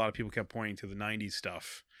Panther. A lot of people kept pointing to the '90s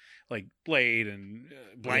stuff, like Blade and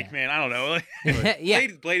Man. I don't know.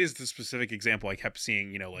 Blade is the specific example I kept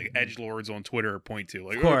seeing, like edgelords on Twitter point to.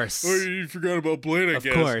 Like, of course. Oh, you forgot about Blade, I guess.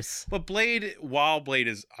 Of course. But Blade, while Blade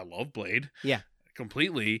is, I love Blade. Yeah.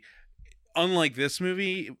 Completely. Unlike this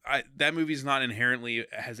movie, that movie's not inherently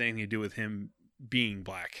has anything to do with him being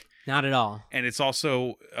black. Not at all. And it's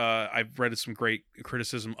also, I've read some great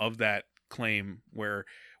criticism of that claim where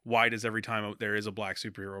why does every time there is a black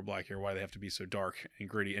superhero or black hero, why they have to be so dark and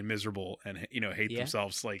gritty and miserable and hate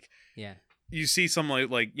themselves? Like, you see someone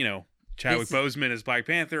like Chadwick Boseman as Black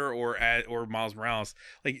Panther or Miles Morales,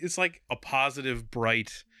 like it's like a positive,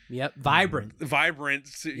 bright, vibrant.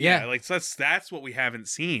 Like that's what we haven't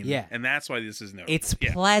seen. Yeah, and that's why this is It's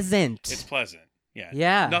pleasant. It's pleasant.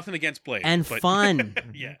 Yeah. Nothing against Blade and fun.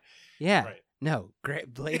 Yeah. Right. No,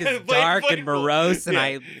 great. Blade is dark and morose, and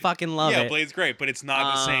I fucking love it. Yeah, Blade's great, but it's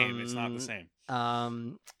not the same. It's not the same.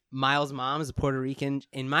 Miles' mom is a Puerto Rican.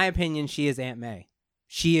 In my opinion, she is Aunt May.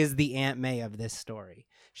 She is the Aunt May of this story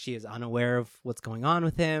she is unaware of what's going on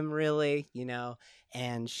with him, really,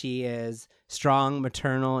 and she is strong,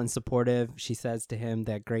 maternal, and supportive. She says to him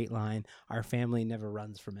that great line, "Our family never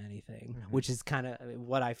runs from anything," which is kind of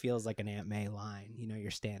what I feel is like an Aunt May line,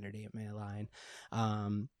 your standard Aunt May line,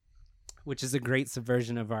 which is a great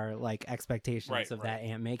subversion of our expectations of that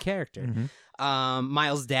Aunt May character.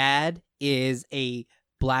 Miles' dad is a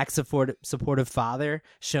Black supportive father,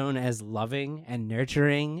 shown as loving and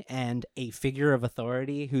nurturing and a figure of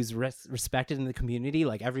authority who's respected in the community.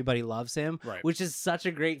 Like, everybody loves him, which is such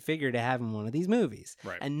a great figure to have in one of these movies,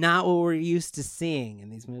 and not what we're used to seeing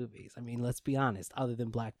in these movies. I mean, let's be honest, other than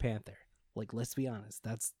Black Panther. Let's be honest.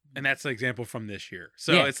 That's an example from this year.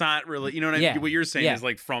 So it's not really, what I mean? What you're saying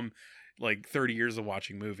is from 30 years of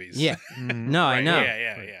watching movies. Yeah. No, I know.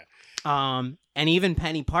 Yeah. And even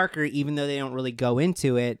Penny Parker, even though they don't really go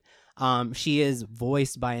into it, she is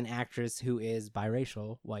voiced by an actress who is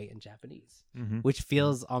biracial, white and Japanese, which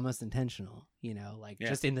feels almost intentional,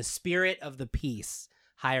 just in the spirit of the piece,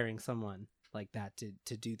 hiring someone like that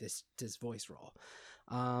to do this voice role.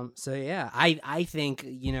 So yeah, I think,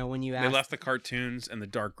 when you ask, they left the cartoons and the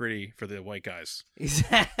dark gritty for the white guys.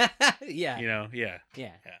 Yeah. Yeah.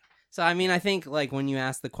 So, I mean, I think when you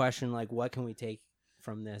ask the question, what can we take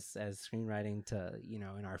from this as screenwriting to,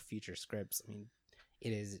 in our future scripts? I mean,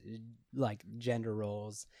 it is gender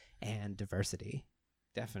roles and diversity.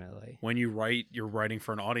 Definitely. When you write, you're writing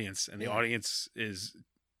for an audience, and the audience is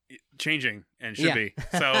changing and should be.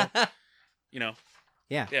 So,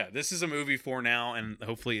 yeah, this is a movie for now, and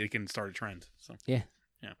hopefully it can start a trend. So yeah.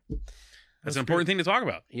 That's an important thing to talk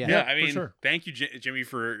about. Yeah, I mean, for sure. Thank you, Jimmy,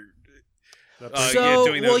 for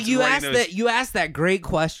doing those. You asked that great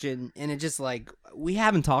question, and it just we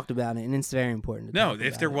haven't talked about it, and it's very important.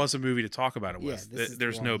 If there was a movie to talk about it with,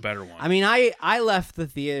 there's no better one. I mean, I left the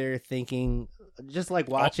theater thinking, just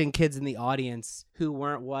watching kids in the audience who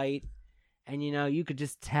weren't white, and you could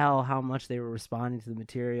just tell how much they were responding to the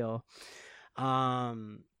material. I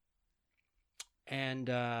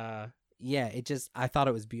thought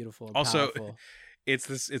it was beautiful and powerful. I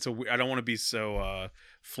don't want to be so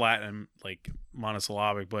flat and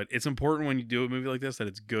monosyllabic, but it's important when you do a movie like this that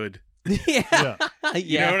it's good. You know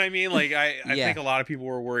what I mean? I think a lot of people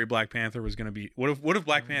were worried Black Panther was going to be, what if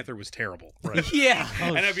Black Panther was terrible? Right.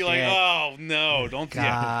 And I'd be oh no, don't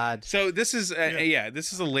God. So this is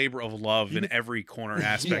this is a labor of love in every corner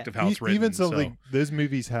aspect of how it's written. Even so, those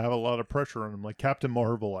movies have a lot of pressure on them. Like Captain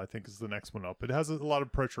Marvel, I think, is the next one up. It has a lot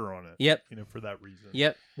of pressure on it. Yep. For that reason.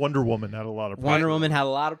 Yep. Wonder Woman had a lot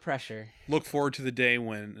of pressure. Look forward to the day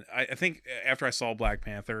when I think after I saw Black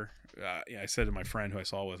Panther, I said to my friend who I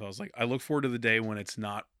saw with, I was like, I look forward to the day when it's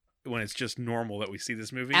just normal that we see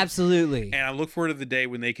this movie. Absolutely. And I look forward to the day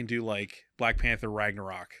when they can do Black Panther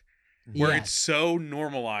Ragnarok, where it's so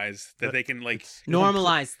normalized that they can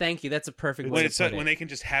normalize. Thank you. That's a perfect way to put it. When they can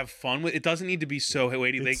just have fun with it. Doesn't need to be so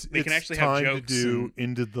weighty. They can actually have jokes. To do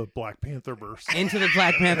into the Black Panther verse. Into the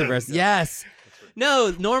Black Panther verse. Yes.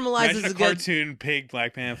 No, normalizes a cartoon pig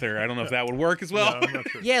Black Panther. I don't know if that would work as well. No, I'm not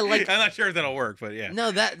sure. I'm not sure if that'll work, but yeah.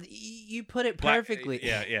 No, that you put it perfectly.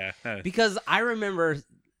 Because I remember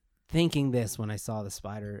thinking this when I saw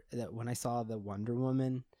the Wonder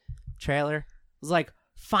Woman trailer. It was like,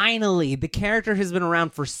 finally, the character has been around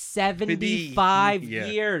for 75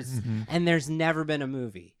 years, and there's never been a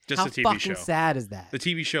movie. Just a TV show. How fucking sad is that? The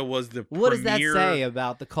TV show was the premiere. What does that say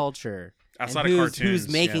about the culture? Outside of cartoons, who's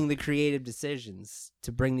making the creative decisions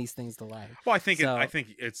to bring these things to life? Well, I think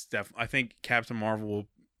it's definitely. I think Captain Marvel will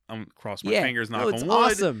cross my fingers, knock on wood.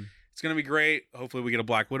 Awesome. It's gonna be great. Hopefully, we get a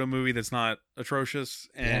Black Widow movie that's not atrocious,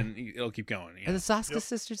 and it'll keep going. Are the Soska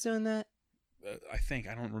sisters doing that? I think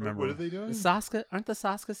I don't remember. What are they doing? Aren't the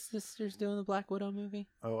Soska sisters doing the Black Widow movie?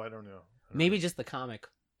 Oh, I don't know. Maybe just the comic.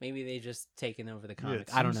 Maybe they just taken over the comic.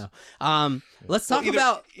 I don't know. Let's talk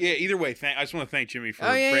about... Yeah, either way, I just want to thank Jimmy for...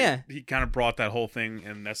 He kind of brought that whole thing,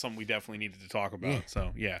 and that's something we definitely needed to talk about. Yeah.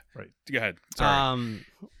 So, yeah. Right. Go ahead. Sorry.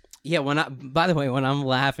 By the way, when I'm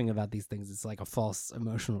laughing about these things, it's like a false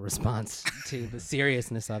emotional response to the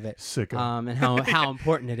seriousness of it. And how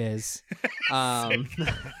important it is. How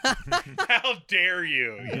dare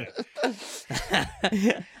you?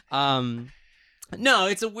 No,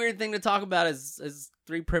 it's a weird thing to talk about as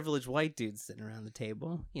three privileged white dudes sitting around the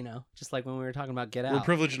table, just like when we were talking about Get Out. We're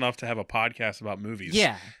privileged enough to have a podcast about movies.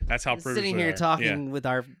 Yeah. That's how privileged we are. Sitting here talking with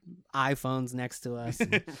our iPhones next to us.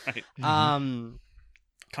 And, right.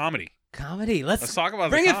 Comedy. Let's talk about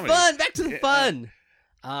bring the comedy. It fun. Back to the fun.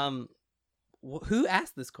 Who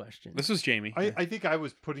asked this question? This was Jamie. I think I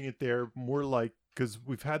was putting it there more because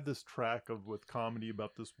we've had this track with comedy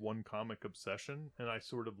about this one comic obsession, and I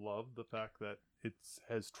sort of love the fact that it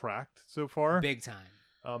has tracked so far. Big time.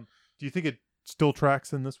 Do you think it still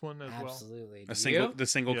tracks in this one as Absolutely. The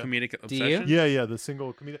single Yeah. comedic Do you? obsession. well? Yeah, the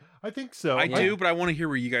single comedian. I think so. I do, but I want to hear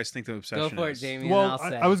what you guys think the obsession Go for it, is. Jamie. Well, and I'll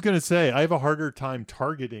say. I was going to say I have a harder time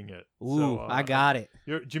targeting it. Ooh, so, I got it.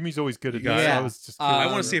 Jimmy's always good at You got this. it. I was just. I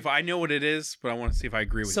Um, want to see if I know what it is, but I want to see if I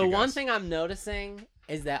agree with So you guys. one thing I'm noticing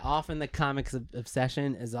is that often the comics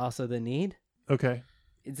obsession is also the need. Okay,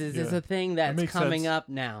 It's Yeah. a thing that's makes coming sense. up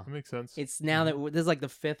now. that makes sense. It's now that this is like the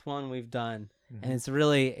 5th one we've done, Mhm. and it's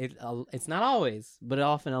really it's not always, but it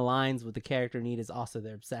often aligns with the character need is also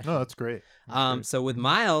their obsession. No, that's great. That's great. So with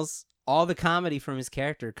Miles, all the comedy from his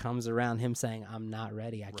character comes around him saying, "I'm not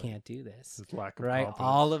ready. I Right. can't do this." This lack of Right? confidence.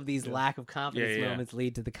 All of these Yeah. lack of confidence Yeah. moments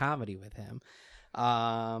lead to the comedy with him.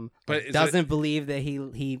 But is Doesn't believe that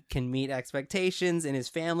he can meet expectations in his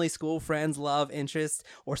family, school, friends, love, interests,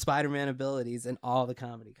 or Spider-Man abilities, and all the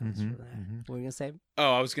comedy comes Mhm, from that. mhm. What were you gonna say?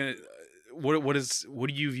 Oh, I was gonna. What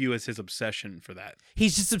do you view as his obsession for that?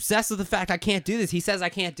 He's just obsessed with the fact I can't do this. He says I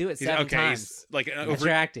can't do it He's, 7 okay, times. he's like I over.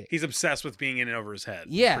 tracked it. He's obsessed with being in and over his head.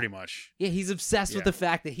 Yeah. pretty much. Yeah, he's obsessed with Yeah. the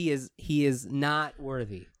fact that he is not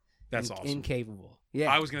worthy. That's awesome. Incapable. Yeah.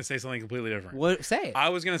 I was gonna say something completely different. What say it? I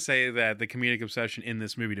was gonna say that the comedic obsession in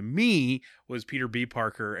this movie to me was Peter B.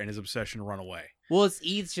 Parker and his obsession to run away. Well, it's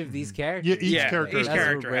each of these characters. Yeah, each Yeah, character each has That's that. what we're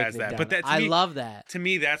character breaking has it that. down. But that to I me- love that. To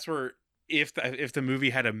me, that's where if the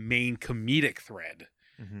movie had a main comedic thread,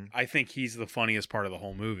 Mhm. I think he's the funniest part of the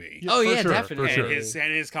whole movie. Yeah, Oh, for yeah, sure, definitely. For And sure.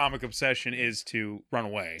 his comic obsession is to run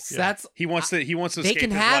away. So Yeah. that's He wants to They escape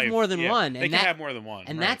can his have life. more than Yeah, one, They and can that- have more than one.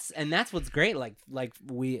 and right. that's what's great. Like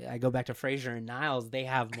I go back to Frasier and Niles. They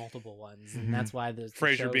have multiple ones, and Mhm. that's why the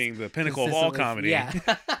Frasier shows being the pinnacle of all consistently- comedy.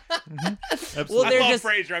 Yeah. Absolutely. Well, I they're love just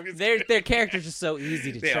Frasier. I'm just their characters are so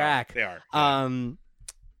easy to they track. Are. They are.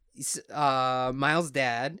 Miles'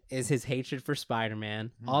 dad is his hatred for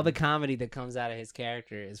Spider-Man. All the comedy that comes out of his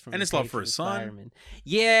character is from And his love for his son. Spider-Man.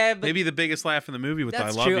 Yeah, but Maybe the biggest laugh in the movie with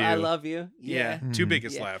that's "I love true. you." I love you. Yeah, Yeah. two Mhm.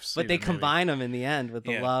 biggest Yeah. laughs. But they maybe. combine them in the end with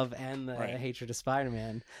the Yeah. love and the Right. hatred of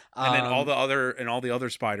Spider-Man. And then all the other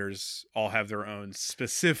spiders all have their own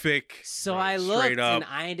specific. So right, I looked straight up. and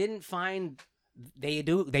I didn't find they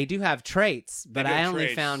do have traits, but do I have only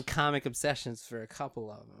traits. found comic obsessions for a couple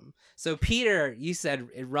of them. So Peter, you said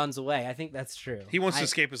it runs away. I think that's true. He wants I- to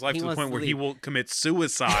escape his life he to the wants point to where he leave. will commit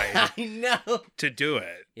suicide I know. to do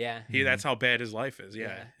it. Yeah. That's how bad his life is. Yeah.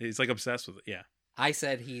 Yeah. He's like obsessed with it. Yeah. I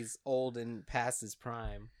said he's old and past his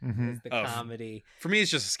prime. Mhm. It's the Oh, comedy. For me, it's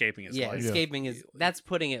just escaping his Yeah, life. escaping is that's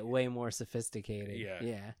putting it way more sophisticated. Yeah.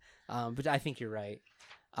 Yeah. But I think you're right.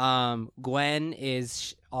 Gwen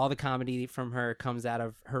is all the comedy from her comes out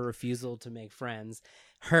of her refusal to make friends.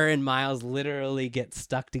 Her and Miles literally get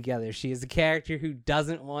stuck together. She is a character who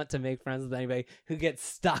doesn't want to make friends with anybody, who gets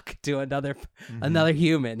stuck to another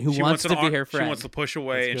human who She wants to be an her friend. She wants to push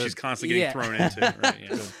away, That's and good. she's constantly getting thrown into it. Right?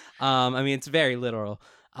 Yeah. I mean, it's very literal.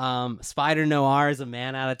 Spider Noir is a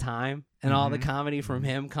man at a time, and all the comedy from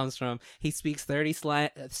him comes from he speaks 30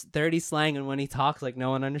 slang, and when he talks, like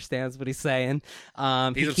no one understands what he's saying.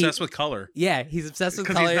 He's obsessed with color. Yeah, he's obsessed with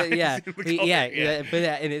 'Cause he's color. not- Yeah, he's with He- color, yeah, yeah.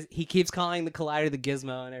 But he keeps calling the collider the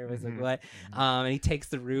gizmo, and everybody's like, "What?" And he takes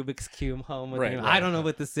the Rubik's cube home with Right, him. right, I don't know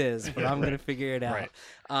what this is, but I'm gonna figure it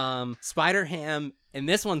out. Spider Ham, and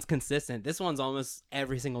this one's consistent. This one's almost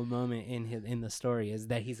every single moment in the story is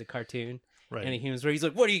that he's a cartoon. Right. And he was where he's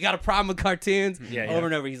like, "What do you got a problem with cartoons?" Yeah, Over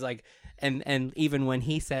and over, he's like, and even when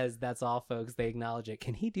he says that's all, folks, they acknowledge it.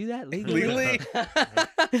 Can he do that legally?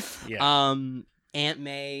 Yeah. Aunt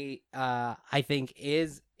May, I think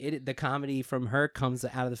the comedy from her comes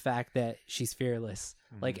out of the fact that she's fearless.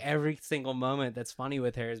 Like every single moment that's funny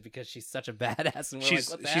with her is because she's such a badass, and we're like,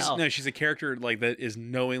 what the hell? She's a character like that is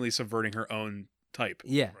knowingly subverting her own type.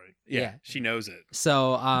 Yeah. Right. Yeah. She knows it.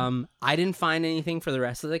 So, I didn't find anything for the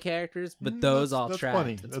rest of the characters, but those all that's tracked.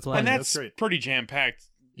 funny. It's That's plenty. And funny. that's great. pretty jam packed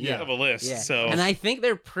Yeah. of a list. Yeah. So And I think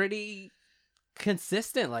they're pretty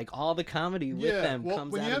consistent. Like all the comedy with them well,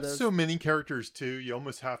 comes when out you of have those. so many characters too, you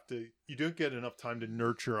almost have to. You don't get enough time to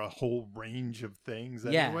nurture a whole range of things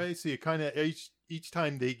Yeah. anyway. So you kind of each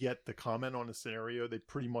time they get the comment on a scenario, they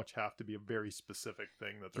pretty much have to be a very specific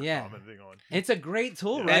thing that they're Yeah. commenting on. It's a great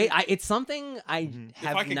tool, Yeah. right? It's something I Mhm.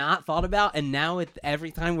 have I could- not thought about, and now with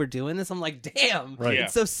every time we're doing this, I'm like, damn, Right. Yeah.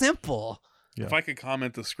 it's so simple. Yeah. if I could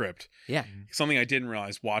comment the script, Yeah. something I didn't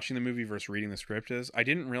realize watching the movie versus reading the script is I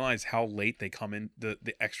didn't realize how late they come in, the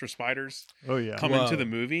extra spiders Oh yeah. come Whoa. into the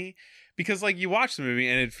movie, because like you watch the movie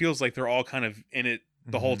and it feels like they're all kind of in it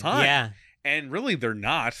the whole Mhm. time. Yeah. And really, they're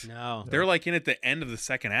not. No. They're like in at the end of the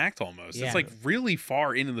second act almost. Yeah. It's like really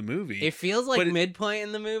far into the movie. It feels like midpoint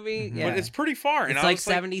in the movie. Yeah. But it's pretty far. It's and like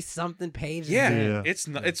 70-something pages. Yeah.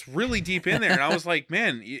 It's really deep in there. And I was like,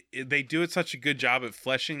 man, they do it such a good job at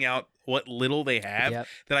fleshing out what little they have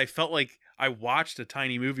that I felt like I watched a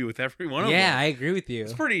tiny movie with every one of them. Yeah, I agree with you.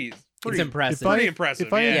 It's pretty it's impressive. Pretty impressive.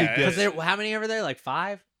 If I had to guess, how many over there? Like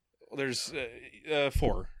 5? There's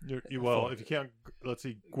 4. Well, if you count, let's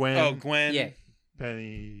see, Gwen. Oh, Gwen. Yeah.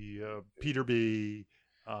 Penny, Peter B.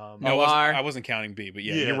 No, I wasn't counting B, but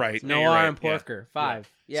you're right. Noir you're right. and Porker, 5.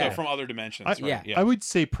 Yeah. So from other dimensions. I would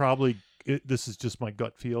say probably, this is just my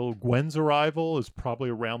gut feel, Gwen's arrival is probably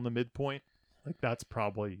around the midpoint. Like that's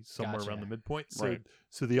probably somewhere around the midpoint. So,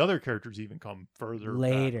 so the other characters even come further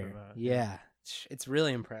later. Back than that. Yeah. It's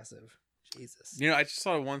really impressive. Jesus. I just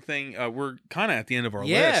thought of one thing. We're kind of at the end of our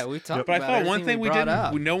list. Yeah, we talked about it. But I thought one thing we didn't.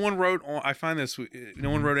 Up. No one wrote. I find this.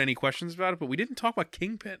 No one wrote any questions about it, but we didn't talk about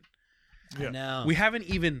Kingpin. Yeah. No. We haven't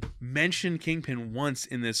even mentioned Kingpin once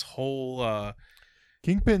in this whole.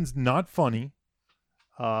 Kingpin's not funny.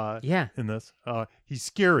 In this, he's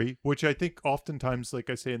scary, which I think oftentimes, like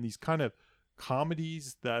I say, in these kind of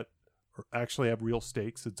comedies that actually have real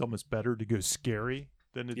stakes, it's almost better to go scary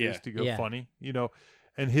than it is to go funny.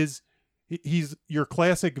 And he's your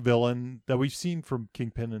classic villain that we've seen from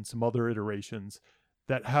Kingpin and some other iterations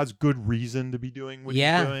that has good reason to be doing what he's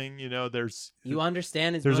doing. You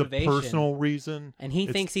understand his there's motivation. a personal reason, and he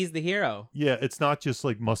thinks he's the hero. Yeah, it's not just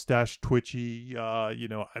like mustache twitchy.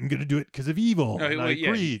 I'm gonna do it because of evil.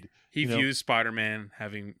 Greed. He views Spider-Man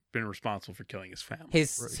having been responsible for killing his family.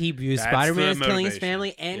 He views Spider-Man as killing his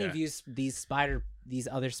family, and he views these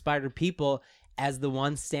other spider people as the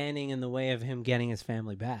ones standing in the way of him getting his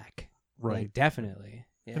family back. Right. Like, definitely.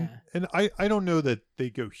 Yeah. And I don't know that they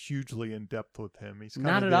go hugely in depth with him. He's kind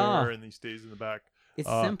not of at there all. And he stays in the back. It's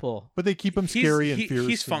simple. But they keep him scary and fierce.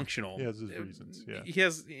 He's functional. He has his reasons.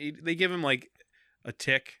 Yeah. They give him like a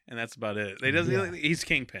tick, and that's about it. He's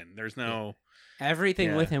Kingpin. There's no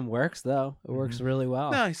everything with him works though. It works really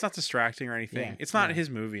well. No, he's not distracting or anything. Yeah. It's not his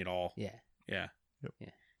movie at all. Yeah. Yeah. Yep. Yeah.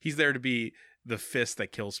 He's there to be the fist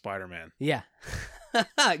that kills Spider-Man. Yeah.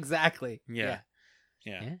 Exactly. Yeah.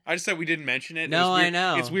 I just said we didn't mention it. No, I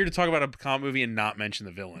know. It's weird to talk about a comic movie and not mention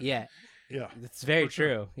the villain. Yeah. Yeah. It's very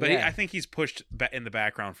true. But I think he's pushed in the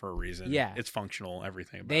background for a reason. Yeah. It's functional,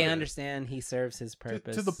 everything about They understand he serves his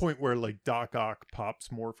purpose. To the point where like Doc Ock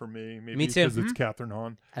pops more for me. Maybe me too. Because it's Catherine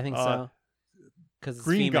Hahn. I think so. Because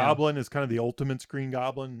Green Goblin is kind of the ultimate Green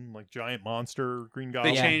Goblin, like giant monster Green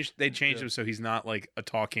Goblin. They changed him so he's not like a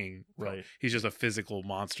talking. Right. He's just a physical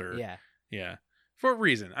monster. Yeah. Yeah. For a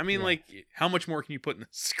reason. I mean, like, how much more can you put in the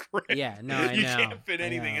script? Yeah, no, I know. You can't fit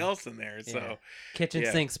anything else in there. Yeah. So kitchen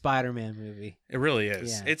sink Spider-Man movie. It really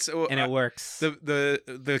is. Yeah. It's and it works.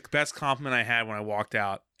 The best compliment I had when I walked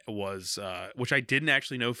out was, which I didn't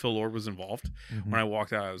actually know Phil Lord was involved. Mm-hmm. When I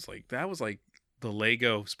walked out, I was like, that was like the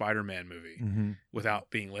Lego Spider-Man movie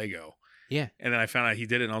without being Lego. Yeah. And then I found out he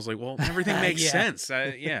did it, and I was like, well, everything makes sense.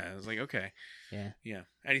 I was like, okay. Yeah.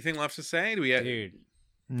 Anything left to say? Dude.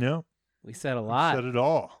 No. We said a lot. Said it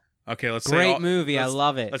all. Okay, let's Great movie. I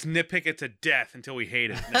love it. Let's nitpick it to death until we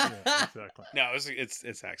hate it. No, yeah, exactly. No,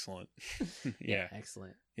 it's excellent. Yeah.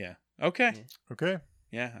 Excellent. Yeah. Okay. Yeah. Okay.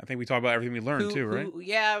 Yeah, I think we talked about everything we learned too, right?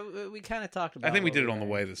 Yeah, we kind of talked about. I think we did it on the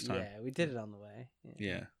way this time. Yeah, we did it on the way.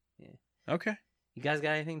 Yeah. Okay. You guys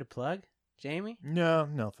got anything to plug, Jamie? No,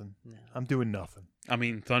 nothing. No. I'm doing nothing. I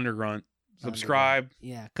mean, Thundergrunt. Subscribe.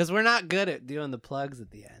 Yeah, because we're not good at doing the plugs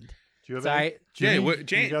at the end. Do you have any? Jimmy,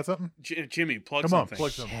 you got something? Jimmy, plug Come on, something.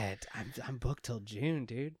 plug something. Shit, I'm booked till June,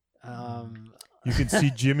 dude. You can see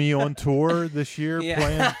Jimmy on tour this year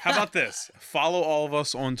playing. How about this? Follow all of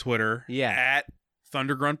us on Twitter. Yeah. At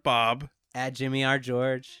Thundergrunt At Jimmy R.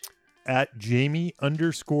 George. At Jamie_Nash.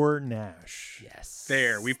 Yes.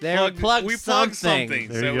 There. We plugged something.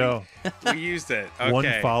 There so you go. We used it. Okay.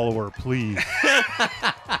 One follower, please.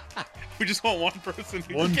 We just want one person.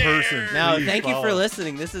 One person. No, please thank follow. you for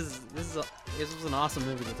listening. This was an awesome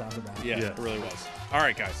movie to talk about. Yeah, it really was. All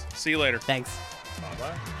right, guys. See you later. Thanks.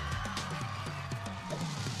 Bye-bye.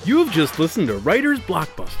 You have just listened to Writer's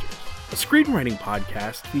Blockbusters, a screenwriting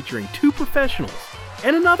podcast featuring two professionals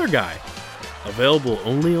and another guy. Available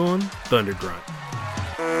only on Thundergrunt.